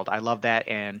game in the world. I love that,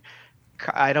 and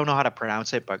I don't know how to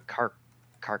pronounce it, but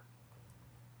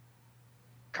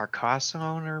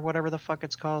Carcassonne or whatever the fuck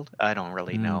it's called. I don't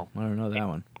really know. I don't know that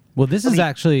one. Well, this is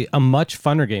actually a much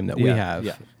funner game that we Yeah, have.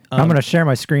 yeah. I'm going to share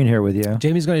my screen here with you.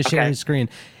 Jamie's going to share Okay. his screen.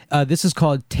 This is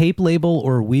called Tape Label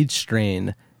or Weed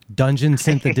Strain Dungeon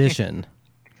Synth Edition.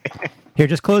 Here,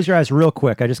 just close your eyes real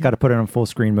quick. I just got to put it on full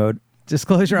screen mode. Just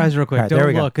close your eyes real quick. All right, there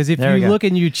we Don't go. look, because if There we you go. look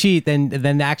and you cheat,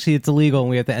 then actually it's illegal, and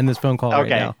we have to end this phone call right Okay.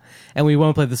 now. And we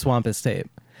won't play the Swampus tape.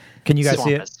 Can you guys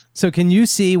see it? Swampus. So can you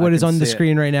see what I is can on the see it.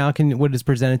 screen right now? What is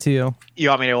presented to you? You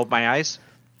want me to open my eyes?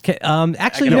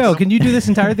 Actually, can no. also- Can you do this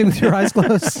entire thing with your eyes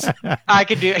closed? I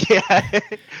can do. Yeah.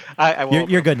 I will.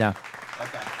 You're good now.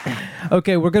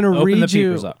 Okay, we're going to Open read the you.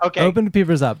 peepers up. Okay. Open the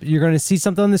peepers up. You're going to see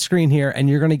something on the screen here, and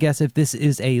you're going to guess if this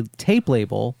is a tape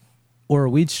label or a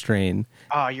weed strain.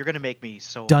 Oh, you're gonna make me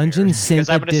so Dungeon weird. Synth Because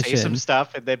I'm gonna say Edition. some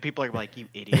stuff, and then people are like, "You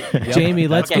idiot." Jamie,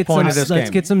 let's Okay. get Point some. of this Let's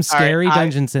game. get some All right, scary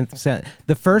dungeon synth.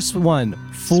 The first one,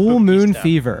 Full Spooky Moon stuff.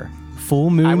 Fever. Full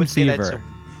I Moon would say that's Fever.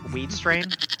 a weed strain.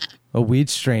 A weed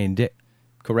strain.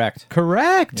 Correct.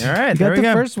 Correct. All right, you there got we the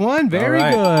go. first one. Very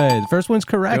All good. First one's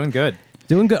correct. Doing good.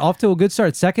 Doing good. Off to a good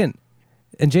start. Second,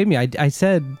 and Jamie, I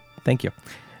said thank you.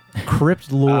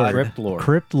 Crypt Lord. Crypt Lord.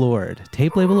 Crypt Lord.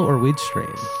 Tape label or weed strain?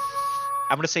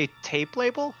 I'm gonna say tape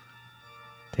label.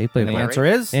 Tape And label. the answer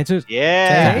is Answers.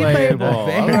 Yeah. Tape label.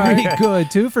 Very All right.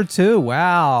 good. 2 for 2.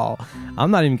 Wow.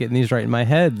 I'm not even getting these right in my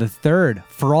head. The third,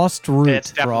 Frost Root.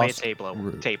 It's definitely Frost a tape label.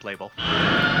 root. Tape label. Ooh,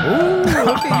 look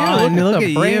at you. Look at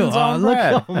the brains on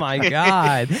bread. Oh my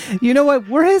God. You know what?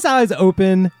 Were his eyes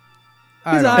open?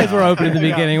 His eyes were open in the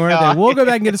beginning, weren't they? We'll go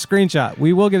back and get a screenshot.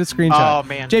 We will get a screenshot. Oh,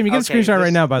 man. Jamie, get a Okay, screenshot right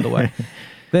this- now, by the way.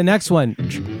 The next one,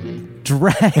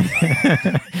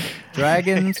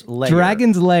 Dragon's Lair.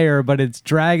 Dragon's Lair, but it's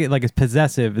dragon like it's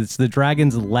possessive. It's the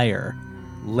Dragon's Lair,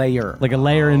 Layer. like a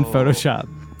layer in Photoshop.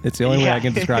 It's the only way Yeah. I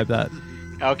can describe that.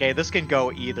 Okay, this can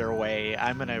go either way.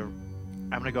 I'm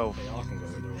gonna go.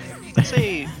 Let's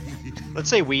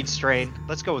say weed strain.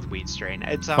 Let's go with weed strain.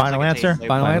 It sounds Final like a tape answer? label.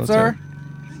 Final Final answer?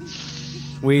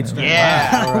 Weed strain.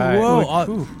 Yeah. All right.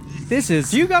 Whoa, this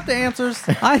is. You got the answers?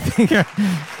 I think.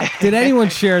 Did anyone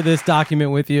share this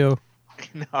document with you?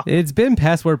 No. It's been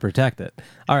password protected.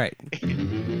 All right.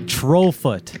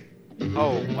 Trollfoot.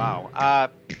 Oh wow.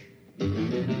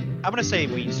 I'm gonna say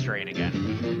weed strain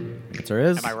again. Answer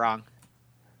is. Am I wrong?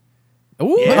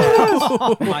 Ooh.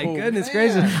 Oh my goodness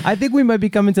gracious. I think we might be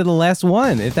coming to the last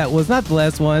one. If that was not the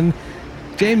last one.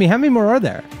 Jamie, how many more are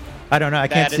there? I don't know. I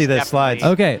can't That see is the definitely- slides.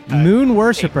 Okay. Moon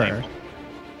Worshipper.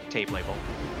 Tape label.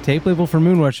 Tape label for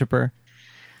Moon Worshipper.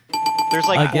 There's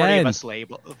like 40 Again. of us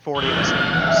labels,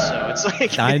 so it's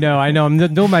like I know. I'm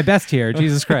doing my best here.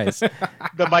 Jesus Christ.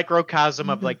 the microcosm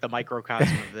of like the microcosm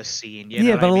of this scene. You know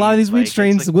Yeah, what but I a lot of mean? these weed Like, it's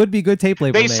strains like- would be good tape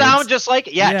label They names. sound just like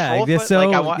Yeah, I Trollfoot. guess so. Like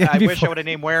I Yeah, wish I would have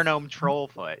named Weregnome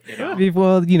Trollfoot. You know?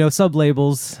 Well, sub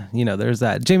labels. There's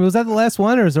that. Jamie, was that the last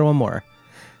one or is there one more?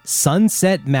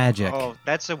 Sunset Magic. Oh,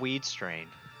 that's a weed strain.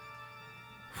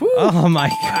 Oh my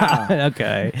god.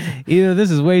 Okay. Either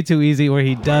this is way too easy, or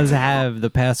he does have the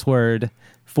password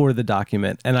for the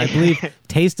document, and I believe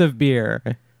taste of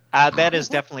beer. That is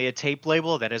definitely a tape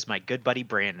label. That is my good buddy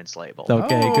Brandon's label.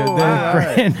 Okay, good. all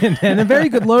right. Brandon, and a very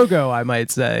good logo, I might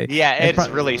say. Yeah, it's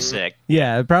really sick.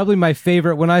 Yeah, probably my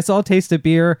favorite. When I saw Taste of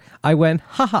Beer, I went,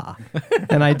 haha.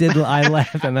 And I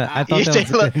laughed, and I thought that was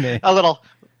a good name. A little.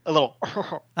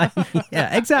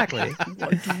 Yeah, exactly.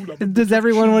 Does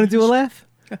everyone want to do a laugh?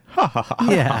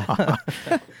 Yeah.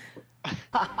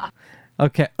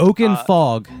 Okay, Oaken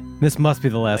Fog. This must be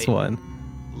the last one.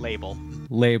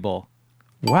 Label.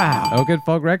 Wow. Oaken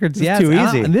Fog Records. This is Yes. too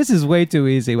easy. This is way too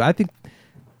easy. I think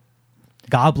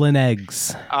Goblin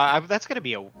Eggs. That's gonna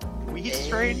be a weed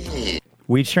strain.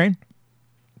 Weed strain?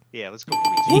 Yeah, let's go. Weed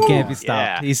He strain. can't be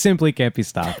stopped. Yeah. He simply can't be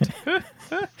stopped.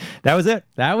 That was it.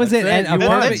 That was it. And You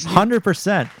won.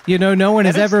 100%. you know, no one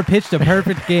has That is- ever pitched a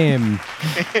perfect game.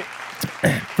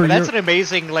 That's an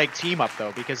amazing team up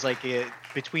though, because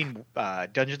between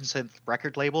Dungeons and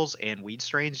record labels and weed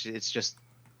strains, it's just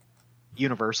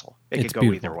universal. It It's could go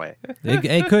beautiful. either way.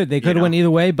 They could have know? went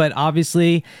either way, but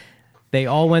obviously they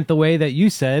all went the way that you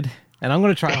said. And I'm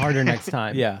going to try harder next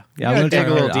time. Yeah. I'm You going gotta dig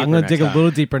a little deeper I'm going to next dig a time.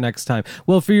 little deeper next time.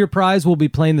 Well, for your prize, we'll be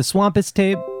playing the Swampus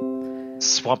tape.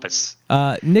 Swampus.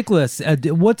 Nicholas,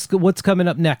 what's coming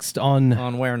up next on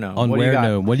Weregnome. on What do you got?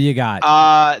 Weregnome? What do you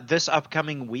got? This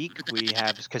upcoming week we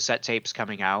have cassette tapes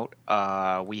coming out.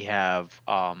 We have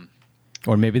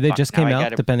Or maybe they just now came I out,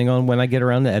 gotta- depending on when I get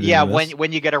around to editing yeah, this.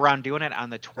 when you get around doing it on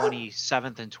the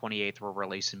 27th and 28th, we're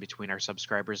releasing between our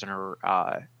subscribers and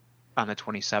our on the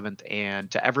 27th, and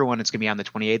to everyone it's gonna be on the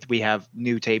 28th. We have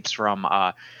new tapes from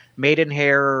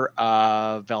Maidenhair,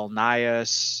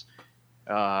 Velnias.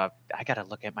 I gotta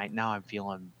look at now I'm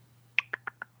feeling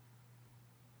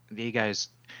you guys.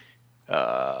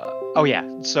 Oh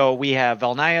yeah, so we have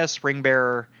Velnias,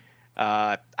 Ringbearer.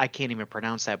 I can't even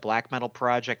pronounce that black metal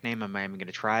project name. I'm not even going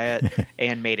to try it.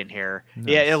 And Maidenhair.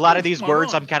 Yeah, a lot of these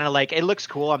words, I'm kind of like, it looks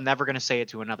cool. I'm never going to say it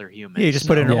to another human. Yeah, you just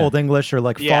put it in Yeah. Old English or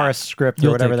Yeah. Forest script or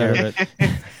You'll whatever take that care is.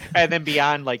 of it. And then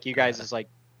beyond, you guys is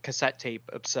cassette tape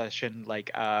obsession.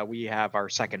 We have our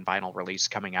second vinyl release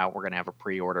coming out. We're going to have a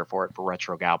pre-order for it for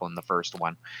Retro Goblin, the first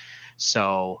one.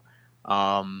 So,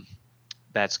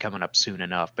 that's coming up soon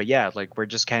enough. But yeah, we're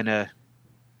just kind of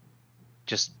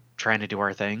just trying to do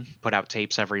our thing, put out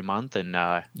tapes every month, and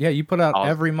Yeah, you put out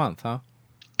every month, huh?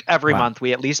 every Wow. month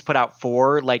we at least put out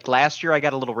 4. Last year I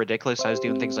got a little ridiculous. I was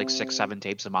doing things like 6-7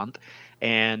 tapes a month,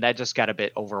 and that just got a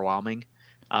bit overwhelming.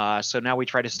 So now we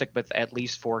try to stick with at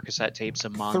least 4 cassette tapes a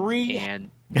month. 3. And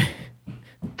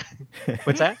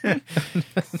what's that?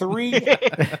 3.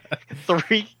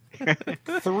 3.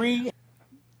 3.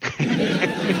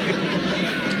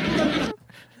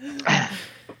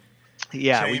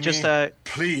 Yeah, we just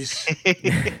Please.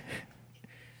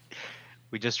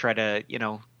 we just try to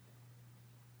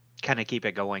kind of keep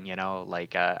it going.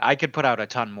 I could put out a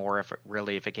ton more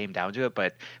if it came down to it,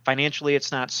 but financially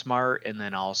it's not smart, and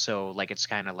then also it's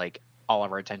kind of all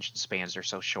of our attention spans are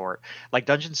so short.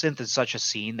 Dungeon Synth is such a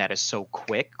scene that is so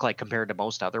quick, compared to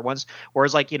most other ones.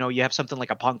 Whereas you have something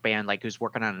like a punk band who's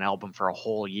working on an album for a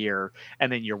whole year,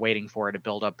 and then you're waiting for it to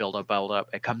build up.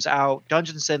 It comes out.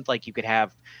 Dungeon Synth, you could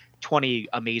have 20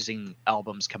 amazing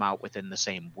albums come out within the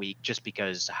same week, just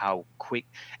because how quick,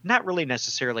 not really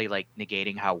necessarily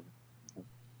negating how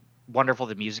wonderful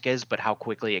the music is, but how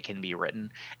quickly it can be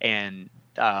written, and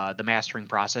the mastering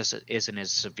process isn't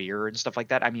as severe and stuff like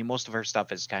that. I mean, most of our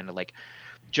stuff is kind of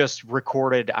just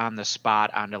recorded on the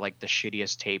spot onto the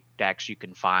shittiest tape decks you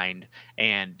can find,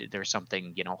 and there's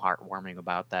something heartwarming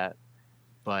about that.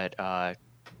 But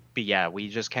yeah, we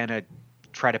just kind of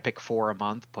try to pick 4 a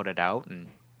month, put it out, and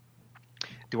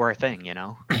do our thing.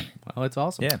 Well, it's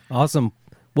awesome. Yeah. Awesome.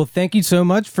 Well, thank you so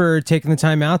much for taking the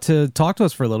time out to talk to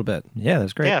us for a little bit. Yeah,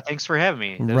 that's great. Yeah, thanks for having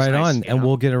me. It was Right nice, on. And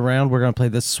we'll get around. We're going to play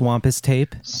this Swampus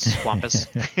tape. Swampus.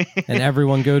 And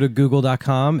everyone go to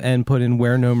google.com and put in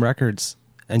Weregnome Records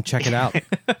and check it out.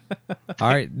 All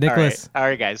right, Nicholas. All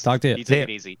right, guys. Talk to you. You take it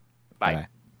easy. Bye. Bye.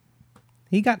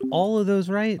 He got all of those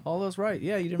right. All those right.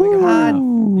 Yeah, you didn't make it hard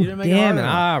enough. You didn't make Damn it it.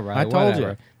 hard enough. All right. I told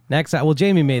whatever. you. Next, well,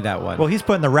 Jamie made that one. Well, he's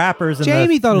putting the wrappers in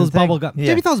Jamie thought it was the thing. bubblegum. Yeah.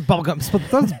 Jamie thought it was bubblegum.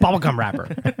 That was bubblegum wrapper.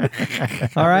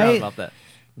 All I right. love that.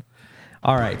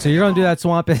 All right. So you're going to do that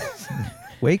swamp.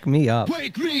 Wake me up.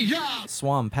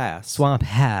 Swamp Pass. Swamp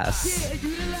pass.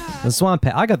 The swamp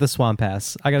pass. I got the swamp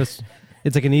pass.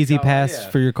 It's like an easy pass yeah.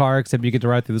 for your car, except you get to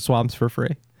ride through the swamps for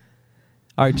free.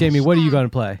 All right, Jamie, what are you going to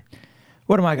play?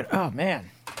 What am I going to... Oh, man.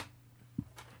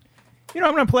 You know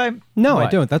what I'm going to play? No, I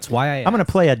What? don't. That's why I'm going to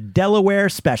play a Delaware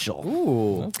special.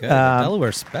 Ooh. Okay,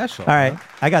 Delaware special. All right.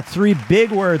 I got 3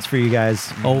 big words for you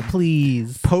guys. Oh,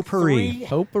 please. Potpourri.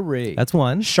 Potpourri. That's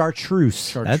one. Chartreuse.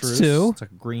 Chartreuse. 2. It's a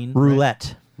green.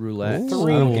 Roulette. Roulette.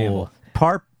 Ooh.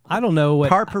 I don't know what.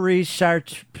 Potpourri.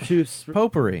 Chartreuse.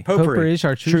 Potpourri. Potpourri,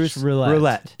 Chartreuse, Roulette.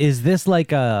 roulette. Is this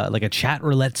like a chat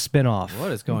roulette spinoff?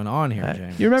 What is going on here,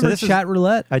 James? You remember this is- chat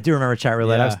roulette? I do remember chat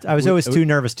roulette. Yeah. I was always too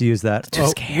nervous to use that.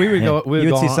 Oh, we would go. We would You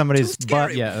would go see on- somebody's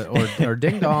butt. Yeah, or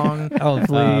ding dong. Oh,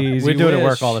 please. We you do it at wish.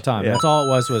 work all the time. Yeah. That's all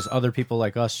it was other people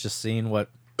like us just seeing what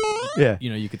Yeah.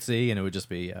 you could see, and it would just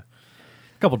be a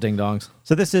couple ding dongs.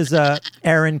 So this is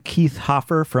Aaron Keith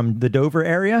Hoffer from the Dover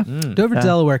area. Dover,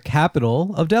 Delaware,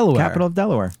 capital of Delaware. Capital of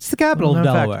Delaware. It's the capital of Known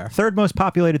fact. Delaware. 3rd most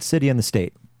populated city in the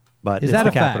state. But Is it's that the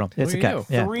a capital. fact? It's Look a at cap.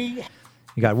 you. Yeah. 3.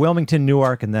 You got Wilmington,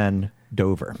 Newark, and then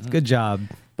Dover. Good job.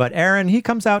 But Aaron, he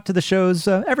comes out to the shows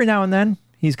every now and then.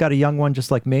 He's got a young one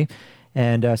just like me.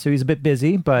 And so he's a bit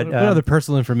busy, but What other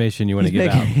personal information you want to he's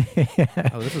give out? making-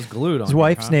 Oh, this is glued on. his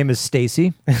wife's name is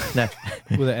Stacy. No.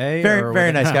 with an A. Very, or very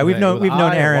with a- nice guy. We've known with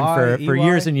I, Aaron Y, for EY?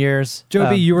 years and years.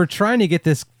 Joby, you were trying to get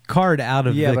this card out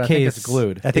of Yeah, the but I case. think it's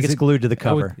glued. I think Is it's it- glued to the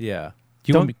cover. Yeah.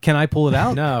 Do you want me- can I pull it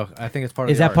out? No, I think it's part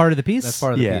of Is the that art. part of the piece? That's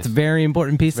part of the Yeah. It's a piece. very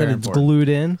important piece Very that it's important. glued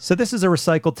in. So this is a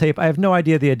recycled tape. I have no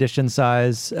idea the edition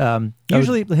size.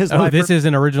 Usually his Oh, live this is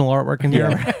an original artwork in here?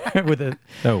 with a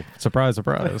Oh, surprise,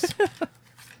 surprise.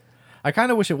 I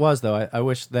kind of wish it was though. I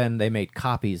wish then they made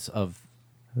copies of.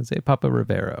 Jose Papa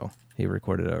Rivero. He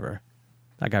recorded over.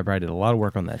 That guy probably did a lot of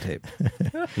work on that tape.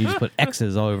 You just put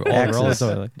X's all over all X's.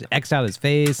 the like, X out his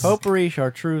face. Potpourri,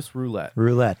 Chartreuse, Roulette.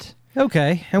 roulette.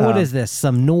 Okay, and what is this?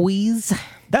 Some noise?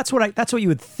 That's what you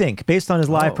would think based on his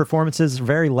live Oh. performances.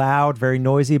 Very loud, very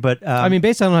noisy, but I mean,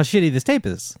 based on how shitty this tape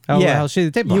is. How shitty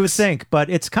the tape looks. you would think, but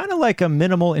it's kind of like a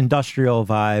minimal industrial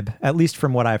vibe, at least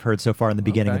from what I've heard so far in the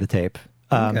beginning Okay. of the tape.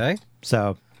 Okay.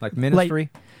 So Like Ministry.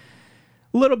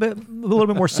 a little bit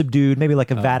more subdued, maybe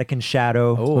like a Vatican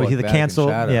Shadow. Oh, with like the Vatican cancel.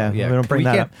 Shadow. Yeah, we don't bring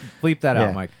that can't up. Bleep that Yeah.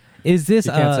 out, Mike. Is this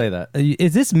You can't say that.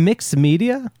 Is this mixed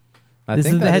media? I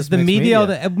think that has is the mixed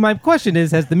media, my question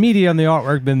is, has the media on the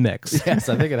artwork been mixed? Yes,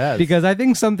 I think it has. Because I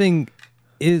think something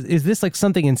is this like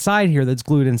something inside here that's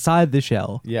glued inside the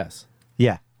shell? yes.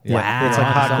 Yeah. Yeah. Yeah. It's like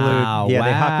hot Wow. glued. Yeah,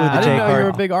 they hot glued I the J didn't know you were a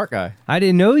card. big art guy. I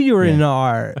didn't know you were in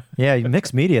art. Yeah,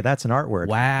 mixed media, that's an art word.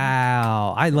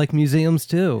 Wow. I like museums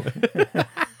too.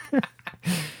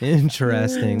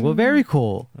 Interesting. Well, very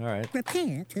cool. All right.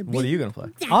 Prepare to What are you gonna play?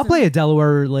 I'll play a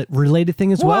Delaware related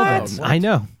thing as well. What? Then. I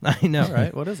know. All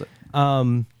right. What is it?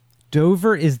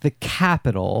 Dover is the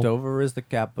capital. Dover is the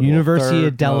capital. University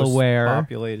of third most Delaware.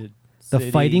 populated. The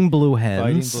city. Fighting Blue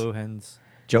Hens. Fighting Blue Hens.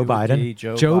 Joe Biden.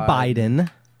 Joe Biden.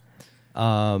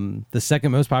 The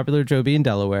second most popular Joe B in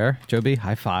Delaware. Joe B,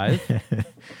 high five.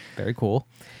 Very cool.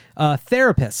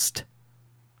 Therapist,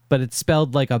 but it's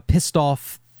spelled like a pissed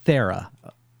off Thera.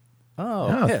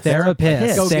 Oh, pissed.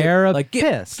 Therapist. Go get- Therapist. like,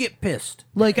 get pissed.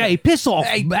 Like, hey, piss off.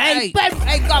 Hey, hey, governor.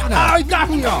 hey,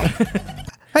 governor.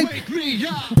 Hey,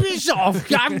 piss off,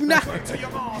 governor.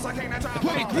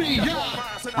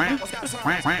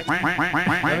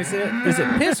 Let me see it. Is it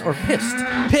piss or pissed?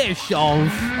 Piss off.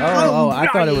 Oh, I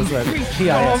thought it was like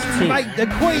P-I-S-T. Mate, the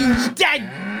Queen's dead.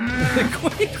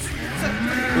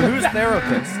 Who's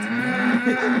therapist?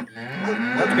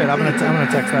 That's good. I'm gonna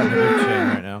text that in the group chain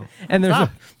right now. And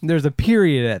there's a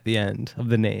period at the end of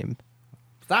the name.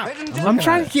 Stop. I'm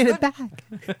trying to get it back.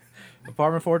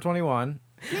 Apartment 421.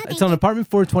 It's on Apartment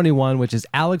 421, which is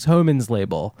Alex Homan's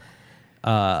label.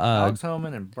 Alex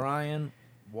Homan and Brian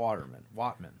Waterman?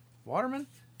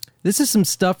 This is some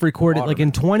stuff recorded like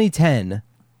in 2010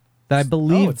 that I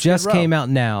believe it's just Skid Row. came out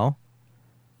now.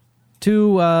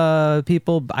 Two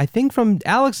people, I think from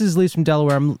Alex's lease from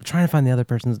Delaware. I'm trying to find the other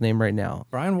person's name right now.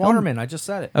 Brian Waterman. I just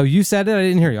said it. Oh, you said it? I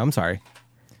didn't hear you. I'm sorry.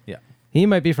 Yeah. He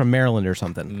might be from Maryland or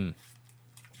something.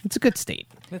 It's a good state.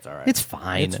 It's all right. It's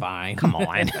fine. It's fine. Come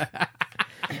on.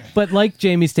 But like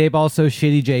Jamie's tape, also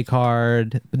shitty J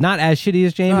card. But not as shitty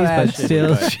as Jamie's, Not but as shitty,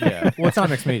 still. but yeah. Well, it's not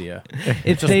mixed media.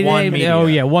 It's just one media. Oh,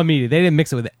 yeah, one media. They didn't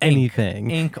mix it with anything.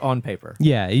 Ink on paper.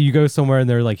 Yeah, you go somewhere and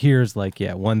they're like, here's like,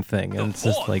 one thing. And it's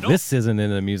just like, this isn't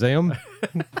in a museum.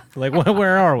 Like,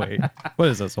 where are we? What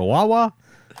is this, a Wawa?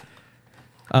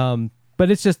 But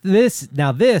it's just this.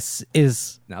 Now this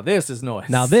is noise.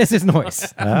 Now this is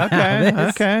noise.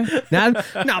 Okay. Now,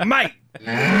 mate.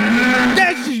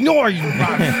 This is noise, bro.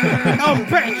 Oh,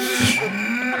 bitch.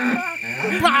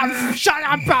 Bro, shut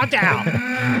up about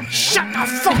that. Shut the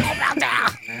fuck up about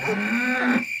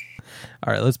that.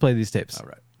 All right, let's play these tapes. All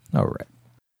right.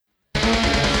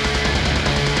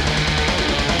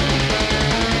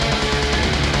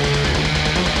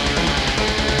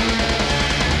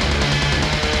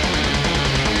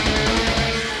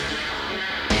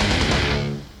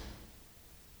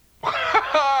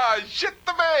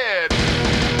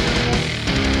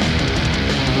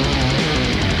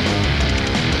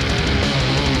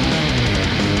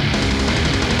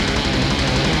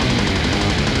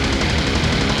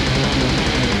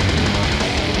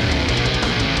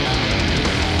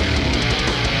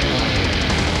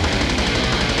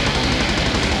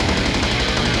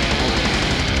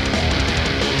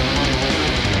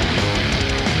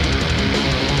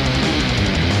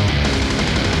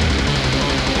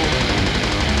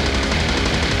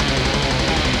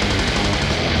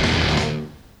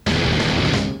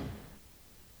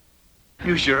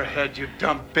 Use your head, you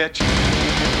dumb bitch.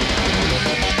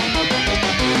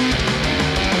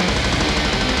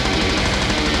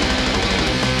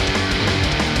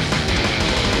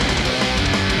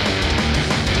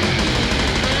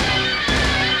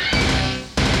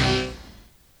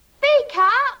 Speak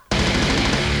up!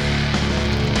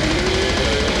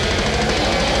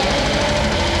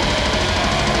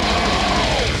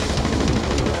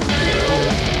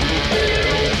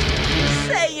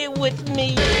 Say it with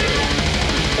me.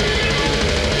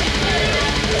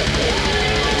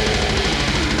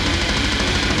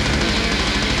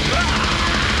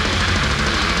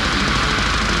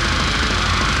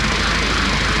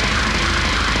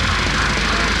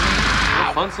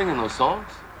 Have fun singing those songs?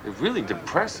 They're really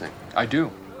depressing. I do.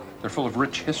 They're full of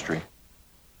rich history.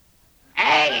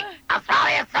 Hey! I'll swallow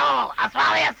your soul! I'll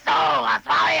swallow your soul! I'll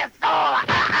swallow your soul!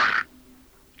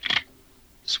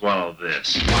 Swallow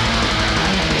this.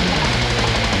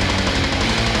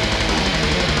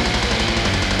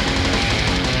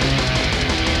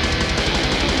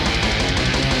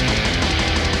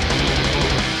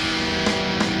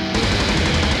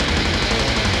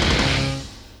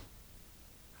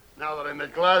 Now that I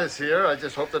met Gladys here, I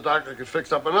just hope the doctor could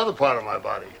fix up another part of my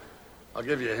body. I'll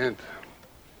give you a hint.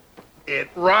 It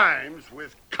rhymes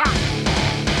with cock.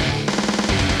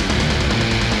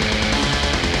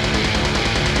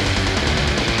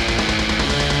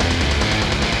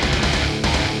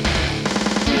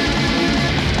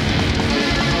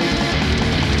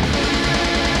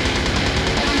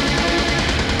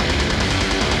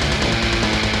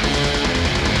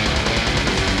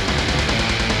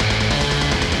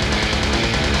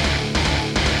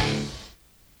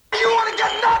 You want to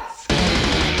get nuts?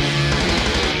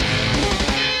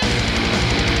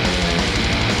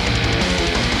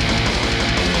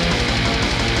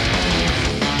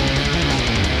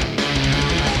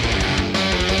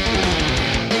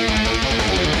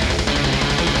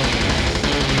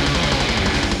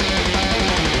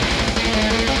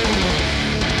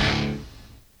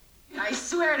 I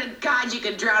swear to God you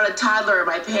could drown a toddler in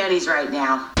my panties right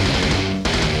now.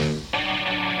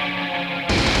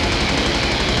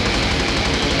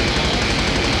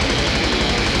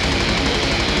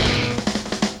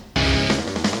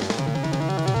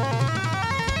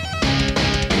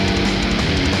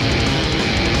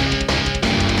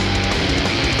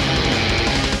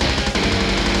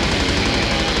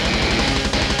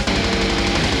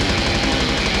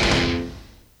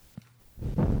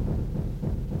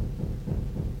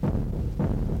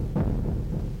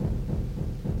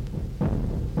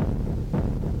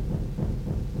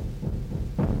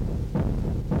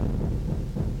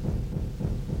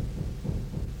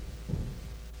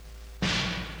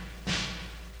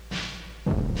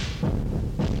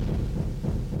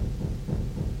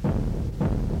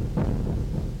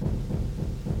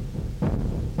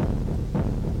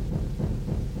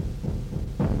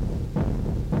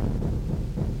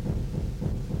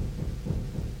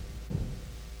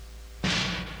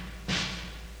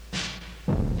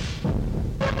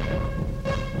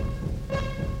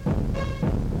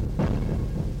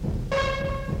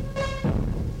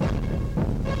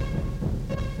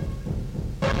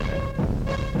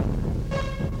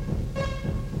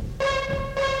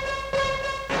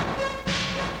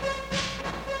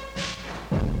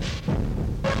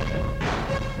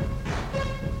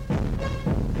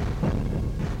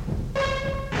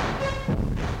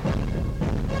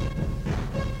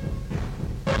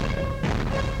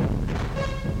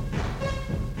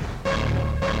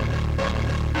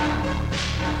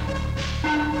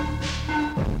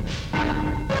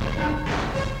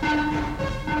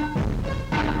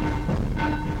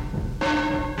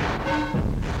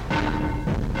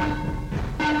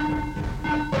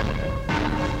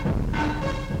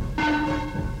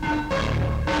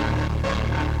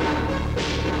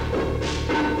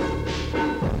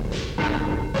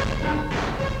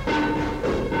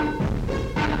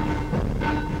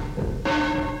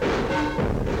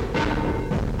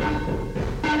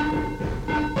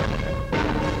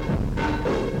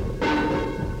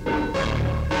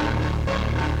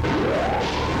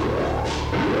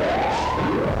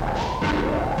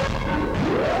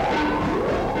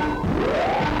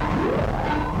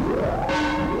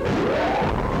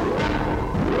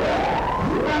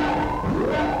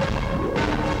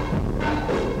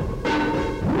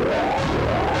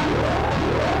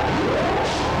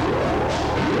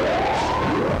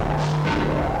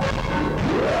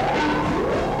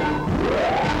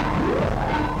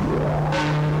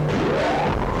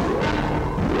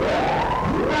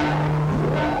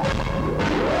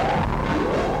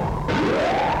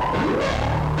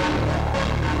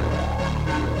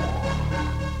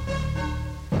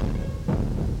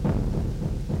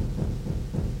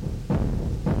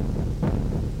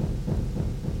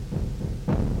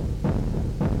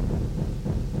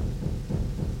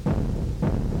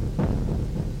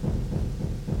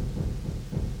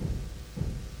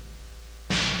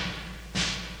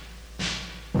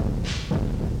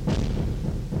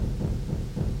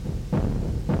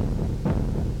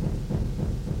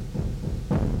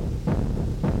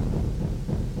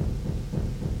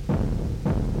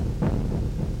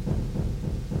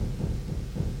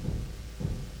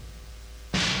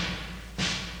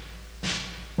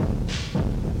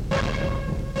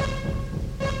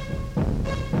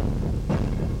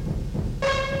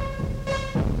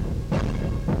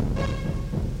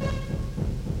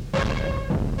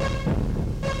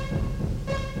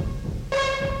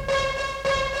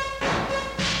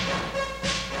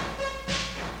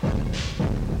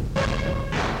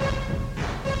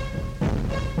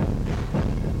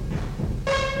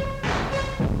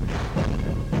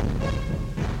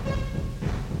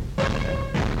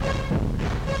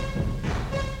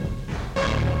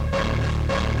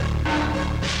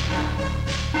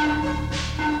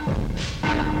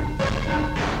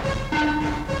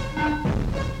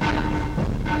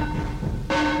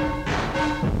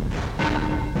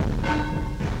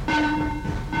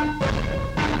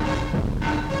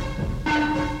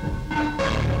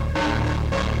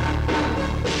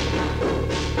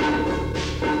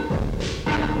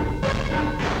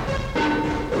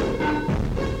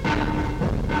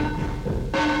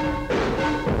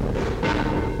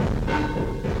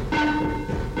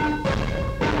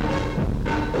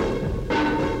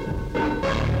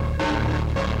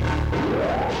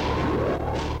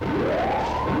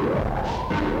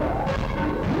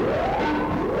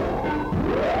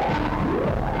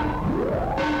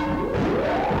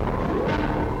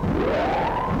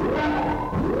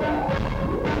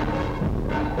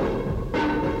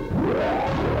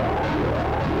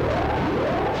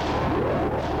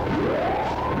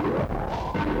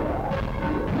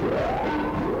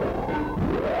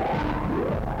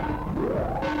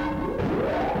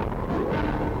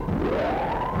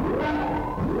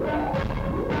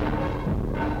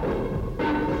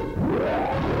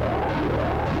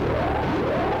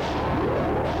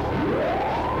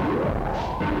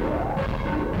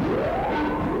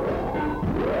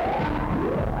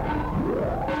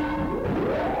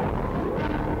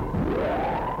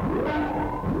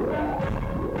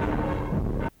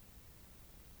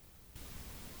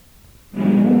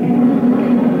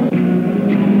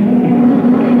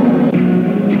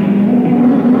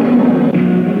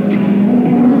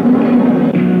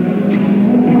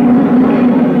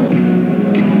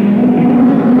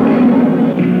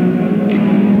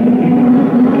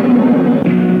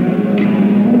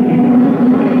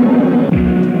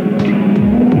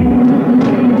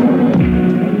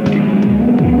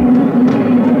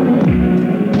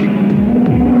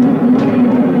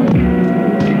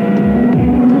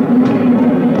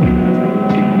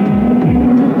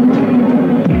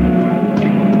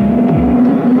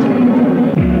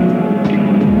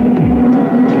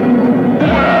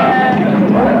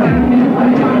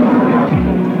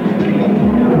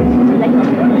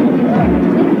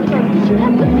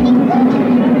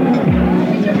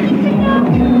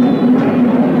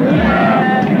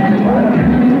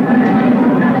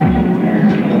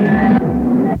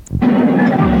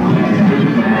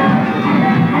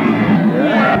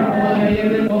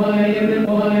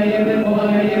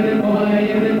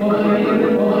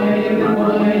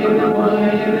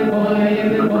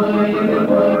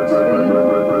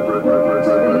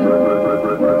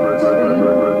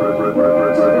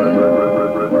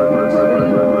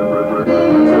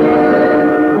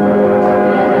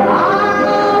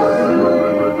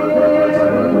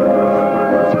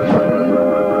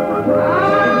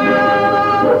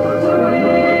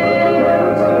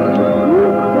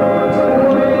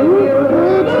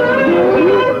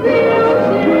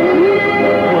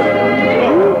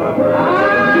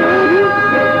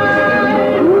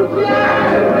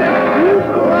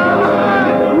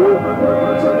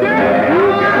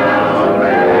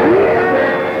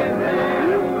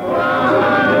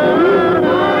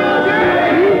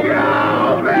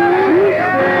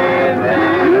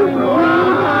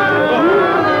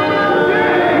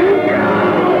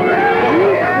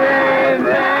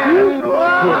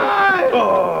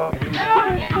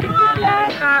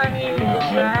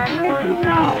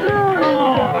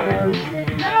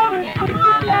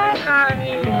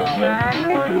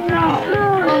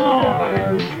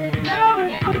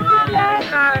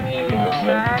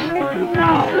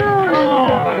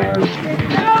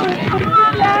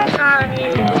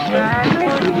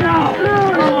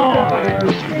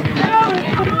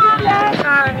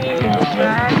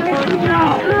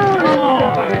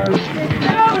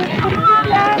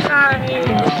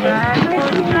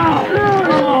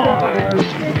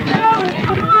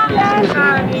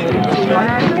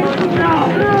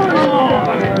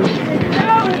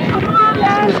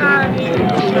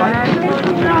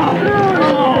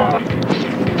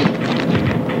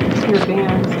 Your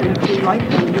bands, and if you like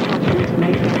them, you want them to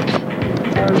make them.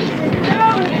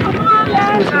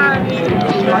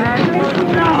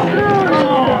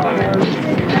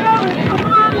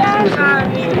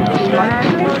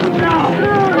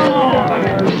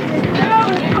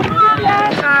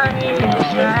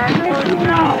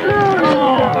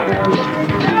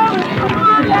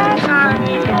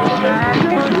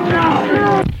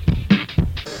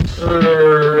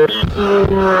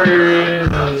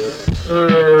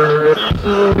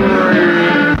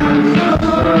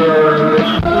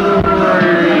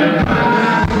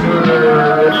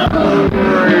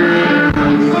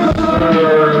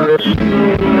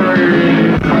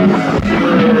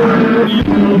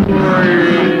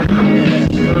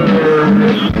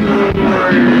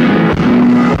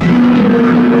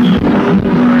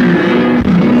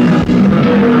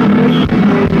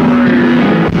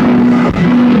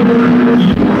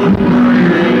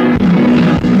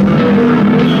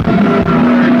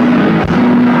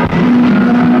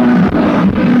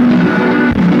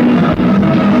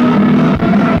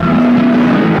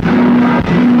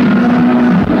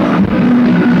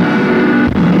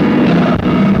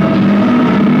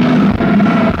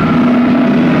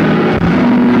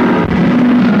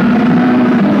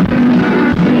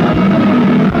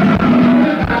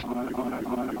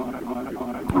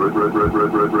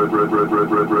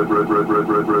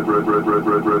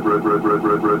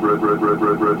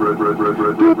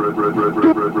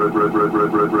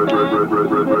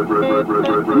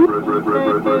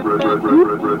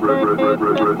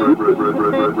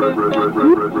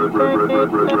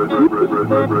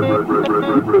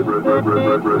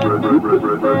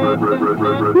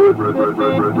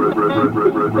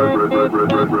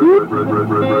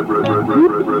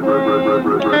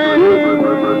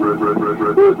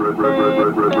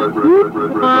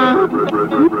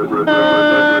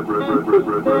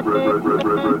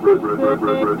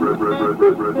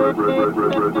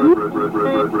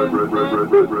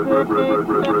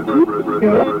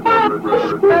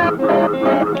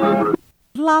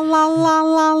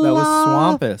 That was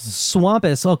Swampus.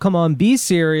 Swampus. Oh, come on. Be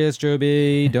serious,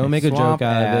 Joby. Don't make a joke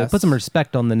out of it. Put some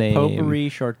respect on the name. Potpourri,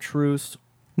 Chartreuse.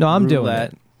 No, I'm Roulette. doing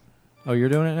it. Oh, you're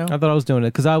doing it now? I thought I was doing it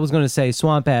because I was going to say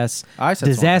Swamp Ass I said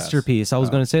Disaster Swamp Ass. Piece. I was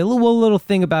going to say a little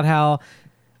thing about how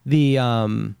the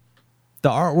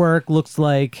artwork looks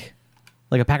like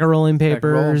a pack of rolling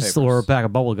papers or a pack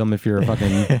of bubblegum if you're a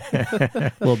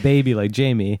fucking little baby like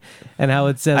Jamie. And how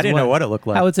it says... I didn't know what it looked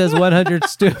like. How it says 100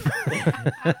 stupid...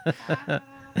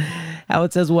 How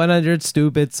it says 100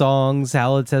 stupid songs.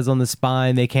 How it says on the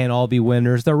spine they can't all be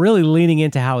winners. They're really leaning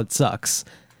into how it sucks.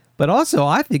 But also,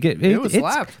 I think it was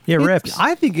slapped. It rips.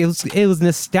 I think it was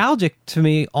nostalgic to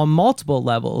me on multiple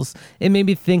levels. It made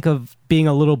me think of being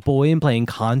a little boy and playing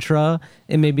Contra.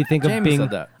 It made me think of Jamie being said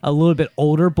that. a little bit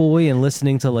older boy and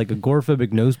listening to like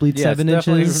Agoraphobic Nosebleed Yeah, 7 it's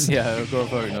definitely- inches. Yeah,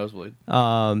 Agoraphobic Nosebleed.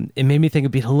 It made me think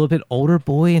of being a little bit older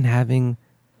boy and having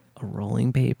a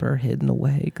rolling paper hidden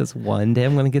away because one day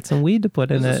I'm going to get some weed to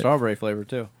put in There's a it. strawberry flavor,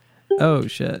 too. Oh,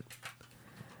 shit.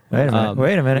 Wait a minute.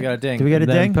 Wait a minute. We got a ding. Do we get a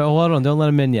ding? Hold on. Don't let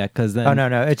him in yet because then... Oh,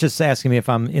 no. It's just asking me if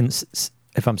I'm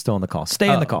still in the call. Stay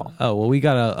in the call. Oh, well, we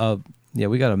got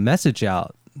a message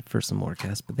out for some more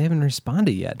guests, but they haven't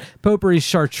responded yet. Potpourri's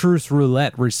Chartreuse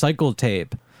Roulette recycled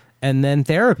tape, and then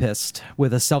Therapissed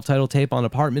with a self-titled tape on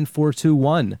Apartment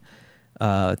 421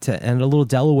 to end a little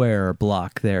Delaware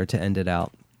block there to end it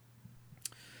out.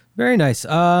 Very nice.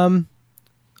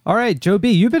 All right, Joe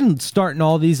B, you've been starting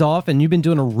all these off, and you've been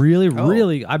doing a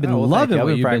really. I've been loving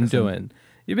what you've been doing.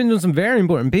 You've been doing some very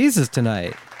important pieces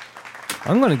tonight.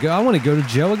 I want to go to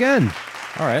Joe again.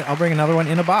 All right, I'll bring another one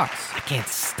in a box. I can't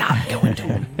stop going to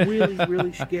him.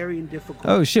 Really scary and difficult.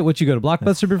 Oh shit! What you go to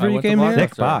Blockbuster before you came here?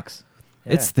 Thick box.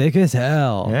 Yeah. It's thick as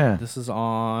hell. Yeah. This is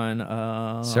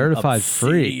on Certified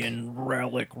Freak. Obsidian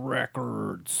Relic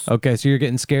Records. Okay, so you're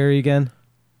getting scary again.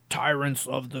 Tyrants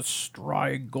of the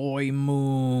Strigoi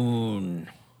Moon.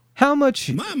 How much?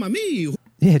 Mamma mia.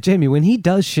 Yeah, Jamie. When he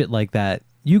does shit like that,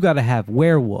 you got to have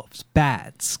werewolves,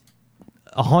 bats,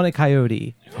 a haunted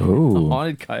coyote. Ooh. A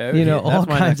haunted coyote. You know, That's all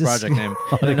my kinds next of project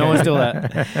name. No one's still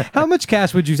that. How much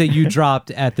cash would you say you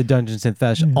dropped at the Dungeons and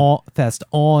Fest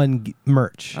on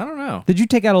merch? I don't know. Did you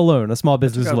take out a loan, a small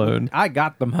business loan? I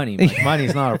got the money. But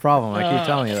money's not a problem. I keep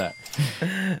telling you that.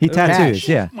 He tattoos, Cash.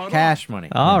 yeah. Cash money.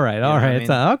 All right. You know what I mean?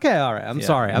 Okay, all right. I'm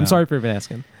sorry. I'm sorry for even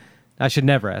asking. I should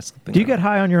never ask. Do you get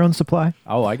high on your own supply?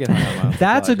 Oh, I get high on my own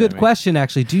That's supply, a good Jamie. question,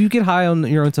 actually. Do you get high on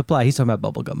your own supply? He's talking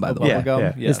about bubblegum, by the way.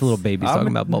 Bubblegum? Yeah. This little baby's talking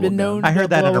about bubblegum. I heard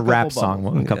that in a rap couple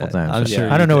song a couple times. I'm sure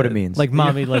I don't you know what did. it means. Like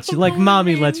mommy lets you. Like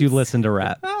mommy lets you listen to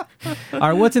rap. All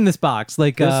right, what's in this box?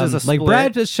 Like, This is a like split.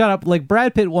 Brad just shut up. Like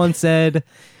Brad Pitt once said,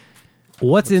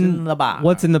 "What's in the box?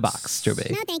 What's in the box, Joby?"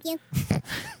 thank you.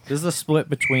 This is a split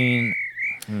between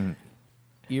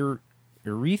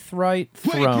Erythrite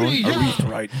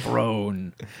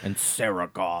Throne, and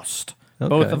Saragost.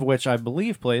 Both Okay. of which I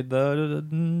believe played the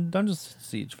Dungeon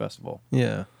Siege Festival.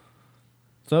 Yeah.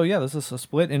 So yeah, this is a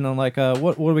split in like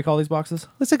what do we call these boxes?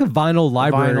 It's like a vinyl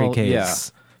library Vinyl, case. yeah.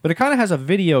 But it kind of has a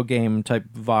video game type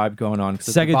vibe going on.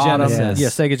 'Cause at the Sega bottom- Genesis. Yeah,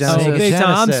 Sega Oh, Genesis. big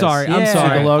time. I'm sorry. I'm Yeah.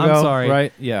 sorry. Sega logo, I'm sorry.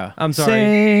 right? Yeah. I'm sorry.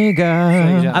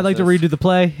 Sega. I'd like to redo the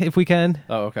play if we can.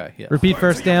 Oh, okay. Yeah. Repeat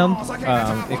first down. It kind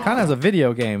of has a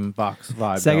video game box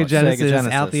vibe. Sega though. Genesis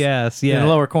out the ass. In Yeah. the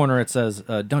lower corner, it says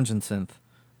Dungeon Synth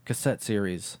cassette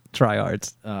series.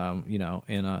 Tryhards.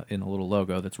 In a little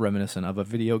logo that's reminiscent of a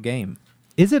video game.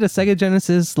 Is it a Sega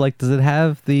Genesis? Like, does it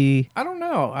have the? I don't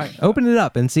know. Open it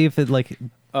up and see if it like.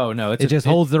 Oh no! It just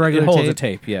holds the regular It holds tape? a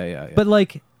tape. Yeah. But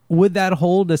like, would that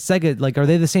hold a Sega? Like, are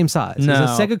they the same size? No. Is a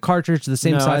Sega cartridge the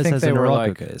same No, I size think as they a were Norelco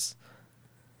like- case?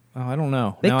 Oh, I don't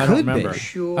know. They No, I could don't remember.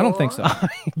 be. I don't think so.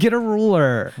 Get a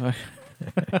ruler.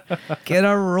 Get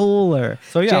a ruler.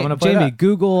 So, yeah, I'm gonna play Jamie, that.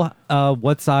 Google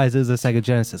what size is a Sega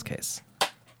Genesis case,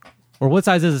 or what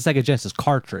size is a Sega Genesis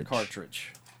cartridge?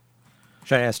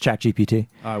 Should I ask ChatGPT?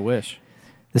 I wish.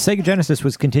 The Sega Genesis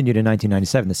was continued in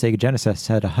 1997. The Sega Genesis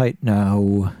had a height.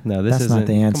 No, No, this that's isn't. not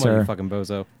the Come on, answer. you fucking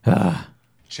bozo.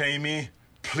 Jamie,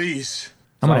 please.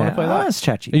 I'm So I gonna wanna play that. ask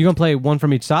ChatGPT. Are you gonna play one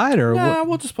from each side, or Nah, what?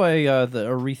 we'll just play the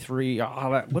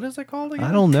Erythrite. What is it called again?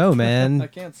 I don't know, man. I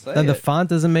can't say The it. font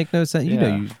doesn't make no sense. You know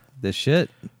Yeah. this shit.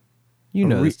 You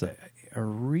know this stuff.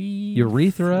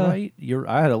 Urethra?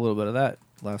 I had a little bit of that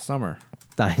last summer.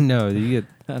 I know. You get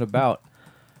At about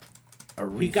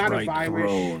He got a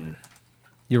virus. Throne.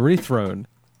 urethron.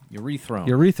 Erythrone.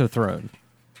 Urethothrone.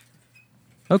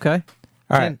 Okay.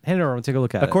 All right. Hand it over and take a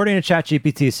look at According to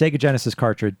ChatGPT, Sega Genesis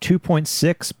cartridge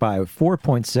 2.6 by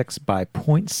 4.6 by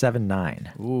 0.79.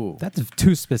 Ooh. it. That's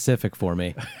too specific for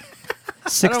me.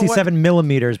 67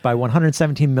 millimeters by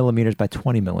 117 millimeters by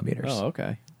 20 millimeters. Oh,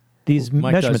 okay. These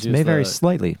Mike does measurements use may vary the-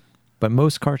 slightly, but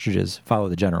most cartridges follow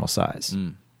the general size.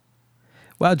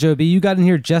 Wow, Joby, you got in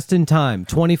here just in time.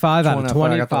 25 out of 25.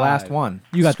 25. I got the last one.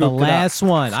 You got the Scooped it up. last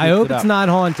one. I Scooped hope it it's up. not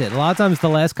haunted. A lot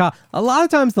of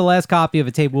times the last copy of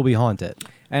a tape will be haunted.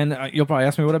 And you'll probably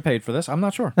ask me what I paid for this. I'm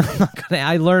not sure.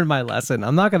 I learned my lesson.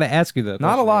 I'm not going to ask you though.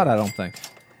 Not a lot, I don't think.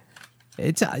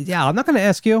 It's yeah, I'm not going to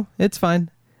ask you. It's fine.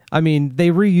 I mean, they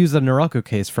reused the Norelco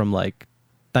case from like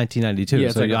 1992. Yeah,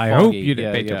 it's so like a I foggy- hope you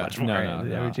didn't yeah, pay too yeah. much for No, it. no,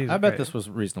 no. Jesus I bet Christ. this was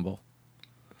reasonable.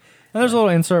 And there's a little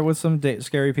insert with some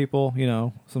scary people,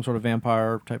 some sort of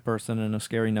vampire type person in a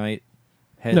scary night.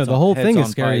 Heads No, the on- whole heads thing is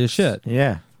on scary as pikes. shit.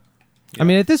 Yeah. I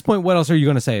mean, at this point, what else are you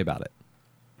going to say about it?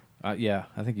 Yeah,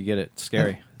 I think you get it.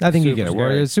 Scary. I think you Super get it.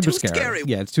 scary. It's super Too scary.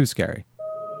 Yeah, it's too scary.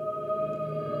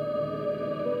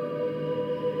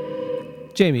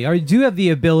 Jamie, do you have the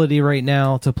ability right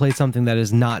now to play something that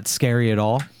is not scary at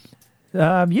all?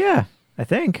 Yeah, I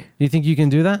think. You think you can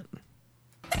do that?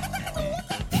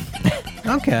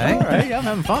 Okay. All right, yeah, I'm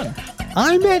having fun.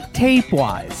 I meant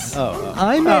tape-wise. Oh.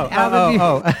 I meant out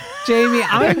of the... Jamie,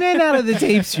 I meant out of the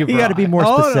tapes you brought. You gotta be more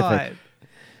Hold specific. on.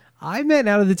 I meant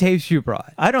out of the tapes you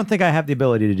brought. I don't think I have the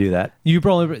ability to do that. You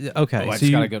brought... Okay, Oh, I so just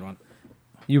you, got a good one.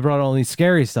 you brought only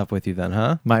scary stuff with you then,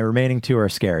 huh? My remaining two are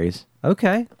scaries.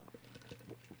 Okay.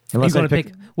 Unless you I gonna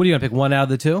pick... What are you going to pick, one out of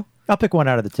the two? I'll pick one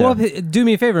out of the two. Well, do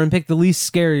me a favor and pick the least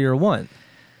scarier one.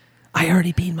 I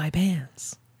already peed my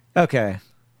pants. Okay.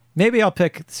 Maybe I'll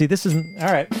pick. See, this isn't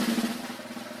all right.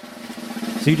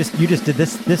 So you just did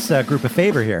this group a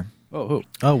favor here. Oh, who?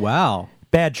 Oh, wow.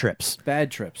 Bad trips.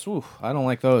 Bad trips. Ooh, I don't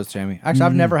like those, Jamie. Actually,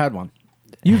 I've never had one.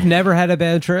 You've never had a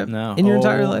bad trip? No. In your All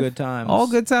entire life? good times. All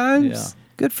good times? Yeah.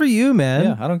 Good for you, man.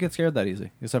 Yeah, I don't get scared that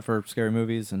easy, except for scary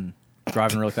movies and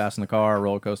driving really fast in the car,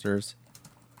 roller coasters.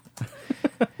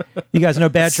 You guys know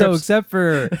bad So trips. except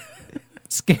for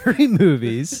scary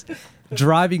movies,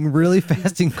 driving really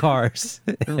fast in cars,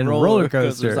 and roller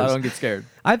coasters, I don't get scared.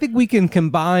 I think we can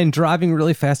combine driving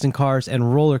really fast in cars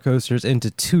and roller coasters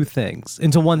into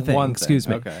one thing. Excuse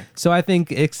me. Okay. So I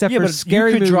think, except Yeah, for but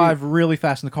scary you could movie- drive really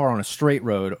fast in the car on a straight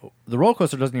road. The roller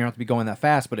coaster doesn't even have to be going that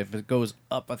fast, but if it goes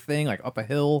up a thing, like up a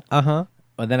hill,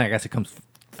 then I guess it comes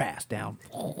fast down.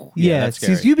 Yeah, that's see,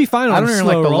 scary. you'd be fine on I a don't even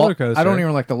slow like the roller coaster. I don't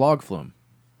even like the log flume.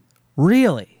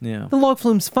 Really? Yeah. The log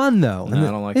flume's fun though. No,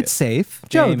 I don't like it's it. safe.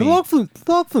 Joe, the log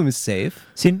flume is safe.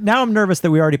 See, now I'm nervous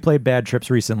that we already played Bad Trips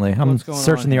recently. I'm What's going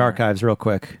searching on the here? archives real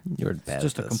quick. You're bad. It's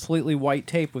just a completely white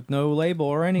tape with no label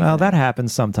or anything. Well, that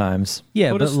happens sometimes.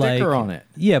 Yeah, Put but a sticker like, on it.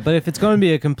 Yeah, but if it's going to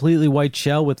be a completely white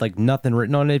shell with like nothing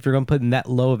written on it, if you're going to put in that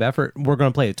low of effort, we're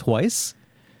going to play it twice.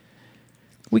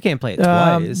 We can't play it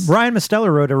twice. Ryan Mostella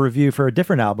wrote a review for a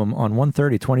different album on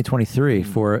 1/30/2023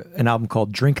 for an album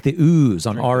called Drink the Ooze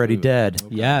on Already Dead.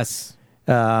 Yes.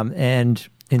 And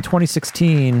in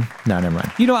 2016, no, never mind.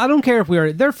 You know, I don't care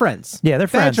if they're friends. Yeah, they're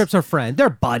Bad friends. Trips are friends. They're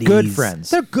buddies. Good friends.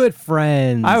 They're good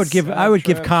friends. I would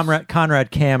give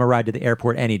Conrad Cam a ride to the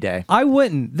airport any day. I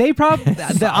wouldn't. They probably.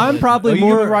 I'm probably You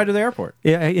more. give a ride to the airport.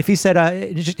 Yeah, if he said,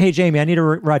 "Hey Jamie, I need a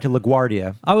ride to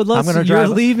LaGuardia," I would love. I'm gonna You're drive.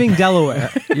 leaving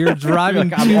Delaware. You're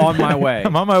driving. I'm on my way.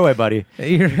 I'm on my way, buddy. Would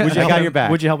you I got help your him-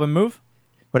 back. Would you help him move?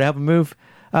 Would I help him move?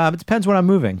 It depends when I'm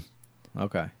moving.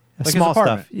 Okay. Like his Small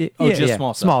apartment. stuff. Just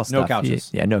small stuff. Small stuff. No couches.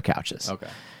 Yeah, no couches. Okay.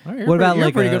 All right, What about you're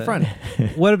like a pretty a good friend?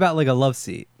 What about like a love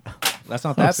seat? That's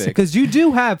not that big. Because you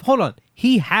do have. Hold on.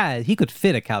 He could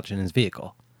fit a couch in his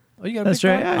vehicle. Oh, you got a That's big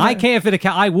right. car? I can't fit a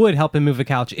couch. I would help him move a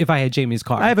couch if I had Jamie's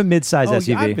car. I have a mid-size Oh, SUV.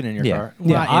 yeah, I've been in your car.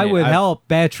 Yeah, Not in I it. would I've- help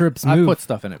Bad Trips I've move. put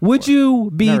stuff in it Would before.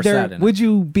 you be Never their? sat in it. Would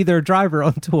you be their driver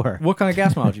on tour? What kind of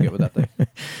gas mileage you get with that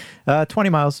thing? 20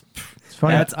 miles.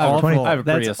 20, That's awful. 20. I have a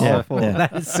That's Prius. awful. Yeah.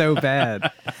 That is so bad.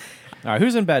 All right,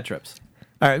 who's in Bad Trips?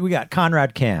 All right, we got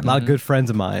Conrad Cam, A lot of good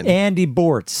friends of mine. Andy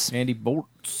Bortz, Andy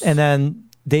Bortz. and then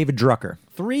David Drucker.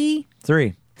 Three.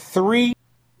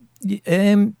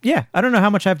 Yeah, I don't know how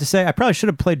much I have to say. I probably should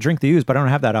have played Drink the Ooze, but I don't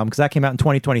have that album because that came out in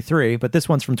 2023. But this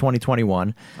one's from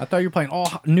 2021. I thought you were playing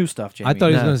all new stuff, Jamie. I thought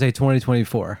he was No. going to say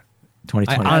 2024.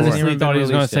 2024. I honestly Hasn't thought he was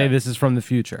been going to released say yet. this is from the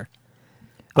future.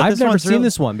 But I've this never one's seen real-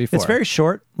 this one before. It's very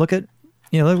short. Look at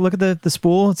look at the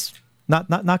spool. It's not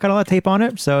got a lot of tape on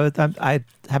it, so I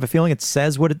have a feeling it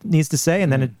says what it needs to say,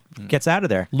 and then it gets out of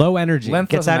there. low energy. Length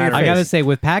Gets doesn't out of your matter. I gotta face. say,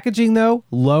 with packaging though,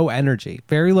 low energy,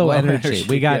 very low, Low energy. energy,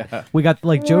 We got yeah.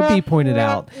 like Joe B pointed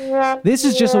out. This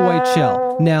is just a white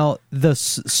shell. Now the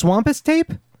Swampist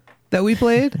tape that we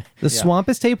played, the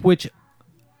Swampist tape, which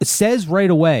says right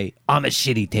away, "I'm a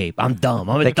shitty tape. I'm dumb.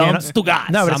 I'm a dumb Stugatz."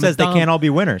 No, but it I'm says a they dumb-" can't all be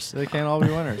winners. They can't all be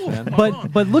winners, man.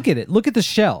 But look at it. Look at the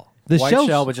shell. The White shell's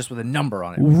shell, but just with a number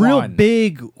on it. real One,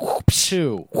 big.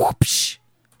 two,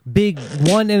 Big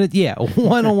one and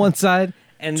one on one side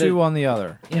and two on the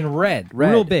other. in red,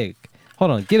 Red. real big.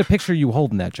 Hold on, get a picture of you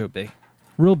holding that, Joe B.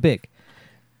 Real big.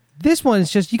 This one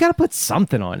is just you got to put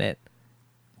something on it.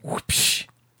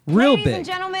 Real Ladies big. and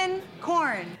gentlemen,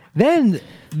 corn. Then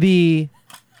the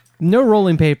no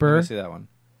rolling Let paper. me see that one.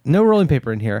 No rolling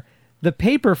paper in here. The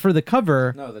paper for the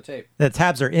cover. No, the tape. The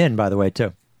tabs are in, by the way,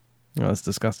 too. Oh, that's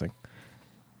disgusting.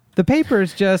 The paper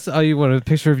is just. Oh, you want a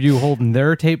picture of you holding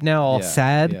their tape now, all Yeah,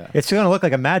 sad. yeah. It's going to look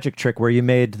like a magic trick where you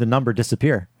made the number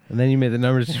disappear. And then you made the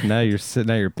numbers. Now you're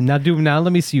sitting. Now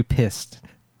let me see you pissed.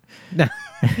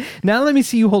 Now let me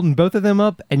see you holding both of them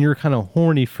up, and you're kind of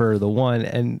horny for the one,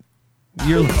 and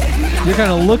you're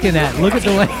kind of look at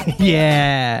the way.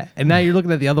 Yeah, and now you're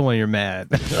looking at the other one. You're mad.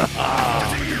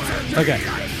 Okay,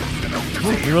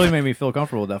 You really made me feel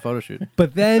comfortable with that photo shoot.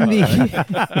 but then the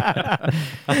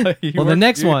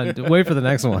next one. Wait for the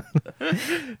next one.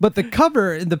 But the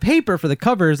cover, the paper for the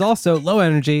cover is also low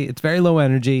energy. It's very low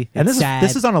energy. And It's sad.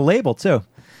 this is on a label, too.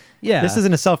 yeah. This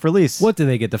isn't a self-release. What do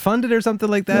they get defunded or something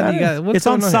like that? What's It's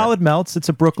on going here? Solid Melts. It's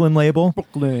a Brooklyn label.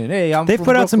 Brooklyn. Hey, I'm They've from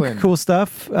put out some Brooklyn. cool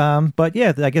stuff, but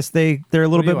yeah, I guess they're a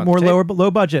little What do you bit want, more tape?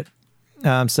 low budget.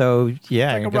 So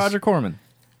yeah, Like I a guess- Roger Corman.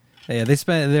 Yeah, they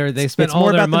spent it's all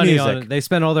more their about the money on music. it. They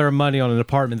spent all their money on an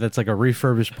apartment that's like a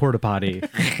refurbished porta potty.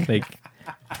 Like,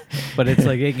 but it's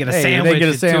like they get a Hey, they sandwich. get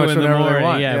a at sandwich 2 in the whenever they morning.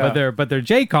 want, Yeah, yeah. but their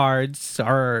J cards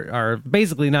are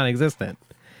basically non-existent.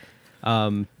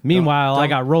 Meanwhile, I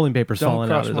got rolling papers Don't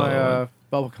falling out crush of my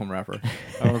bubblegum wrapper.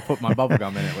 I'm going to put my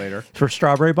bubblegum in it later. for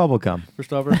strawberry bubblegum. For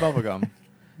strawberry bubblegum.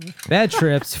 Bad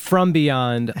Trips from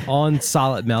Beyond on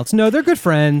Solid Melts. No, they're good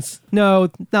friends.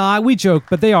 No, we joke,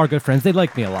 but they are good friends. They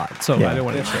like me a lot, so Yeah. I don't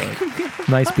want to show it.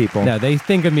 Nice people. No, they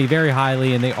think of me very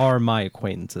highly, and they are my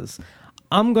acquaintances.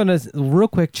 I'm gonna real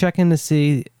quick check in to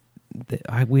see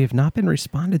that we have not been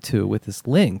responded to with this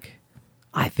link.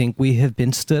 I think we have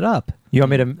been stood up. You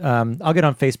want me to? I'll get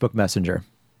on Facebook Messenger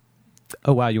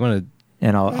Oh wow, you want to?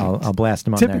 and I'll blast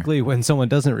them on there. Typically, when someone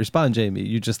doesn't respond, Jamie,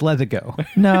 you just let it go.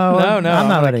 No, No, I'm I'm not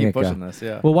gonna letting keep it go. pushing this.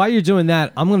 Yeah. Well, while you're doing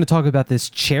that, I'm going to talk about this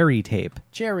Cheree tape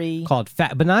Cheree. called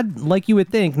Fat, but not like you would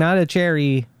think. Not a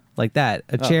cherry like that.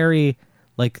 A cherry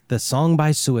like the song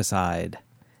by Suicide.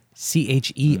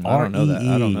 CHEREE. I don't know that.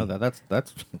 I don't know that.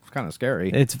 That's kind of scary.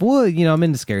 It's well, I'm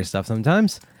into scary stuff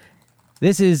sometimes.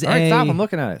 This is All right, stop. I'm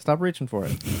looking at it. Stop reaching for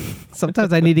it.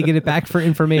 Sometimes I need to get it back for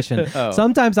information. Oh.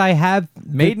 Sometimes I have...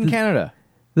 Made in Canada.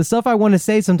 The stuff I want to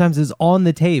say sometimes is on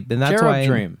the tape, and that's Cherub why...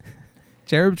 Dream.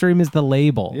 Cherub Dream is the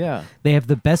label. Yeah. They have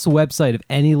the best website of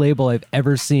any label I've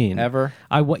ever seen. Ever?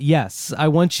 Yes. I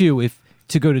want you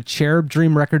to go to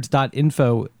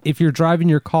cherubdreamrecords.info. If you're driving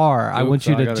your car, I want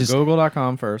you to just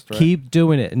google.com first, right? keep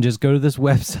doing it and just go to this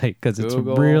website because it's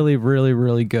really, really,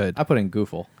 really good. I put in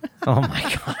Goofle. Oh my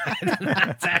God.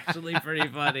 That's actually pretty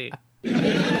funny.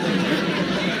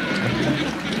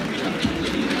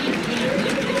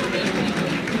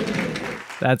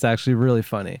 That's actually really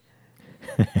funny.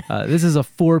 This is a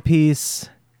 4-piece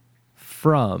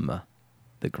from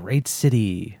the great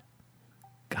city.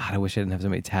 God, I wish I didn't have so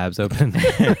many tabs open.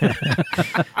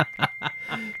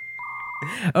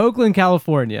 Oakland,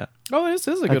 California. Oh, this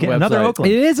is a good website. Another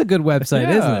Oakland. It is a good website,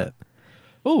 isn't it?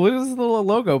 Oh, look at this little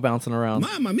logo bouncing around.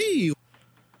 Mamma mia.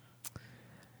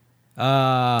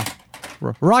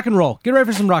 Rock and roll. Get ready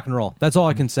for some rock and roll. That's all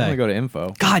I can say. I'm going to go to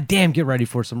info. God damn, get ready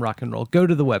for some rock and roll. Go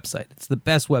to the website. It's the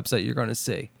best website you're going to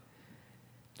see.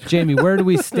 Jamie, where do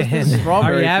we stand?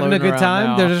 Are you having a good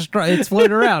time? It's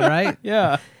floating around, right?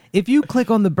 Yeah. If you click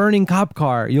on the burning cop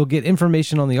car, you'll get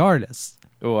information on the artist.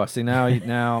 Oh, I see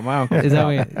now my uncle. Is that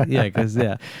what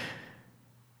yeah.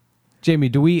 Jamie,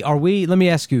 let me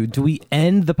ask you, do we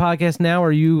end the podcast now, or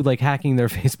are you like hacking their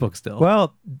Facebook still?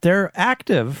 Well, they're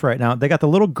active right now. They got the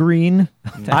little green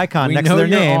icon next to their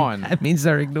name. On. That means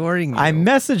they're ignoring you. I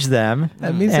messaged them.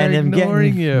 That means they're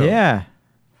ignoring you. Yeah.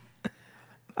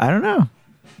 I don't know.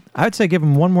 I would say give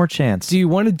them one more chance. Do you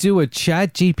want to do a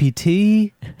Chat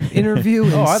GPT interview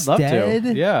instead? I'd love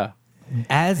to. Yeah.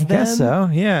 As I guess so,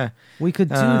 yeah. We could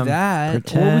do that, or we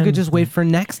pretend. could just wait for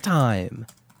next time.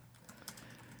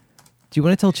 Do you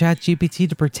want to tell ChatGPT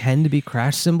to pretend to be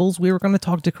crash symbols? We were going to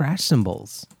talk to crash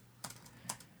symbols.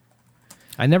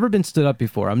 I've never been stood up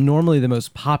before. I'm normally the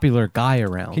most popular guy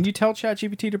around. Can you tell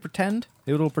ChatGPT to pretend?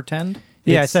 It'll pretend?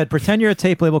 Yeah, I said, pretend you're a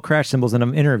tape label Crash Symbols and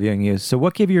I'm interviewing you. So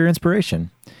what gave you your inspiration?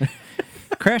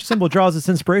 Crash Symbol draws its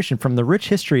inspiration from the rich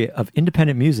history of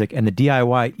independent music and the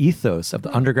DIY ethos of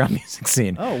the underground music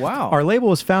scene. Oh, wow. Our label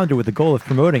was founded with the goal of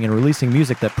promoting and releasing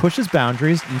music that pushes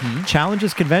boundaries,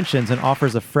 challenges conventions, and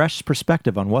offers a fresh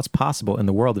perspective on what's possible in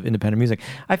the world of independent music.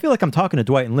 I feel like I'm talking to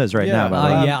Dwight and Liz right now. By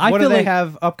the way. What do they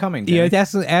have upcoming? Yeah,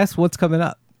 ask what's coming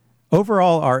up.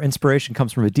 Overall, our inspiration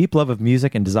comes from a deep love of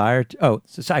music and desire to...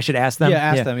 so I should ask them? Yeah,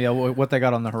 ask them. Yeah, what they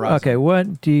got on the horizon. Okay,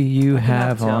 what do you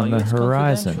have on the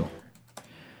horizon?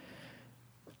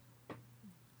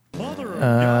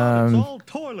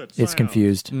 It's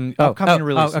confused. Upcoming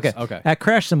releases. Okay. At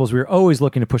Crash Symbols, we are always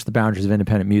looking to push the boundaries of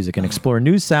independent music and explore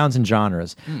new sounds and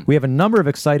genres. We have a number of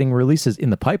exciting releases in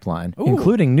the pipeline,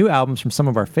 including new albums from some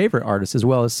of our favorite artists, as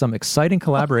well as some exciting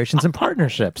collaborations and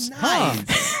partnerships.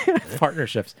 Nice.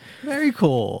 Partnerships. Very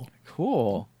cool.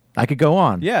 Cool. I could go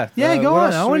on. Yeah. Go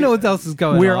on. I want to know what else is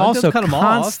going on. We are also Don't cut 'em off.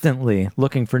 constantly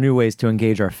looking for new ways to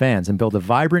engage our fans and build a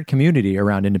vibrant community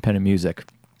around independent music.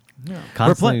 Yeah.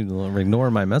 Constantly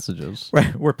ignore my messages.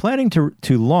 We're planning to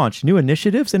launch new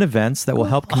initiatives and events that will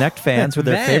help connect fans with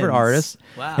their favorite artists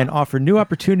and offer new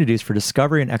opportunities for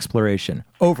discovery and exploration.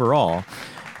 Overall,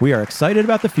 we are excited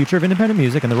about the future of independent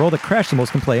music and the role that Crash Symbols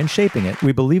can play in shaping it.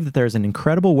 We believe that there's an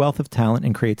incredible wealth of talent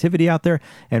and creativity out there,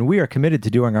 and we are committed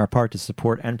to doing our part to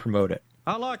support and promote it.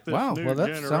 I like this. Wow, well,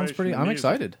 that sounds pretty... I'm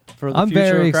excited for the I'm future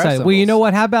very of Crash excited. Symbols. Well, you know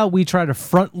what? How about we try to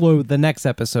front load the next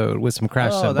episode with some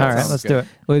Crash Symbols? All right, let's do it.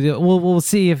 We'll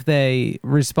see if they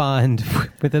respond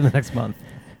within the next month.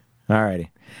 All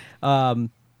righty.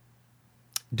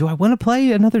 Do I want to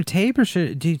play another tape, or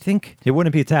do you think... It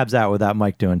wouldn't be tabs out without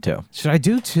Mike doing two. Should I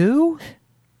do two?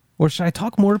 Or should I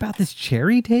talk more about this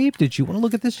Cheree tape? Did you want to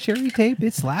look at this Cheree tape?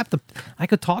 It slapped. I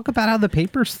could talk about how the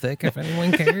paper's thick if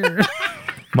anyone cares.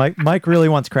 Mike really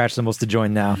wants Crash Symbols to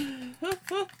join now.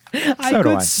 I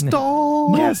could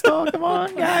stall. Yeah, stall. Come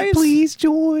on, guys. Please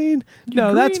join.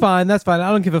 No, that's fine. That's fine. I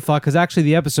don't give a fuck because actually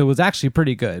the episode was actually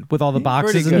pretty good with all the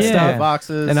boxes and stuff. Yeah.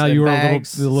 Boxes and now you were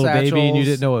bags, a little satchels, baby and you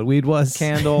didn't know what weed was.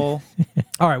 Candle.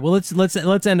 All right. Well,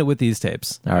 let's end it with these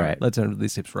tapes. All right. Let's end it with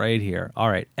these tapes right here. All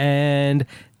right. And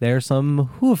there's some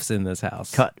hoofs in this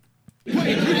house. Cut.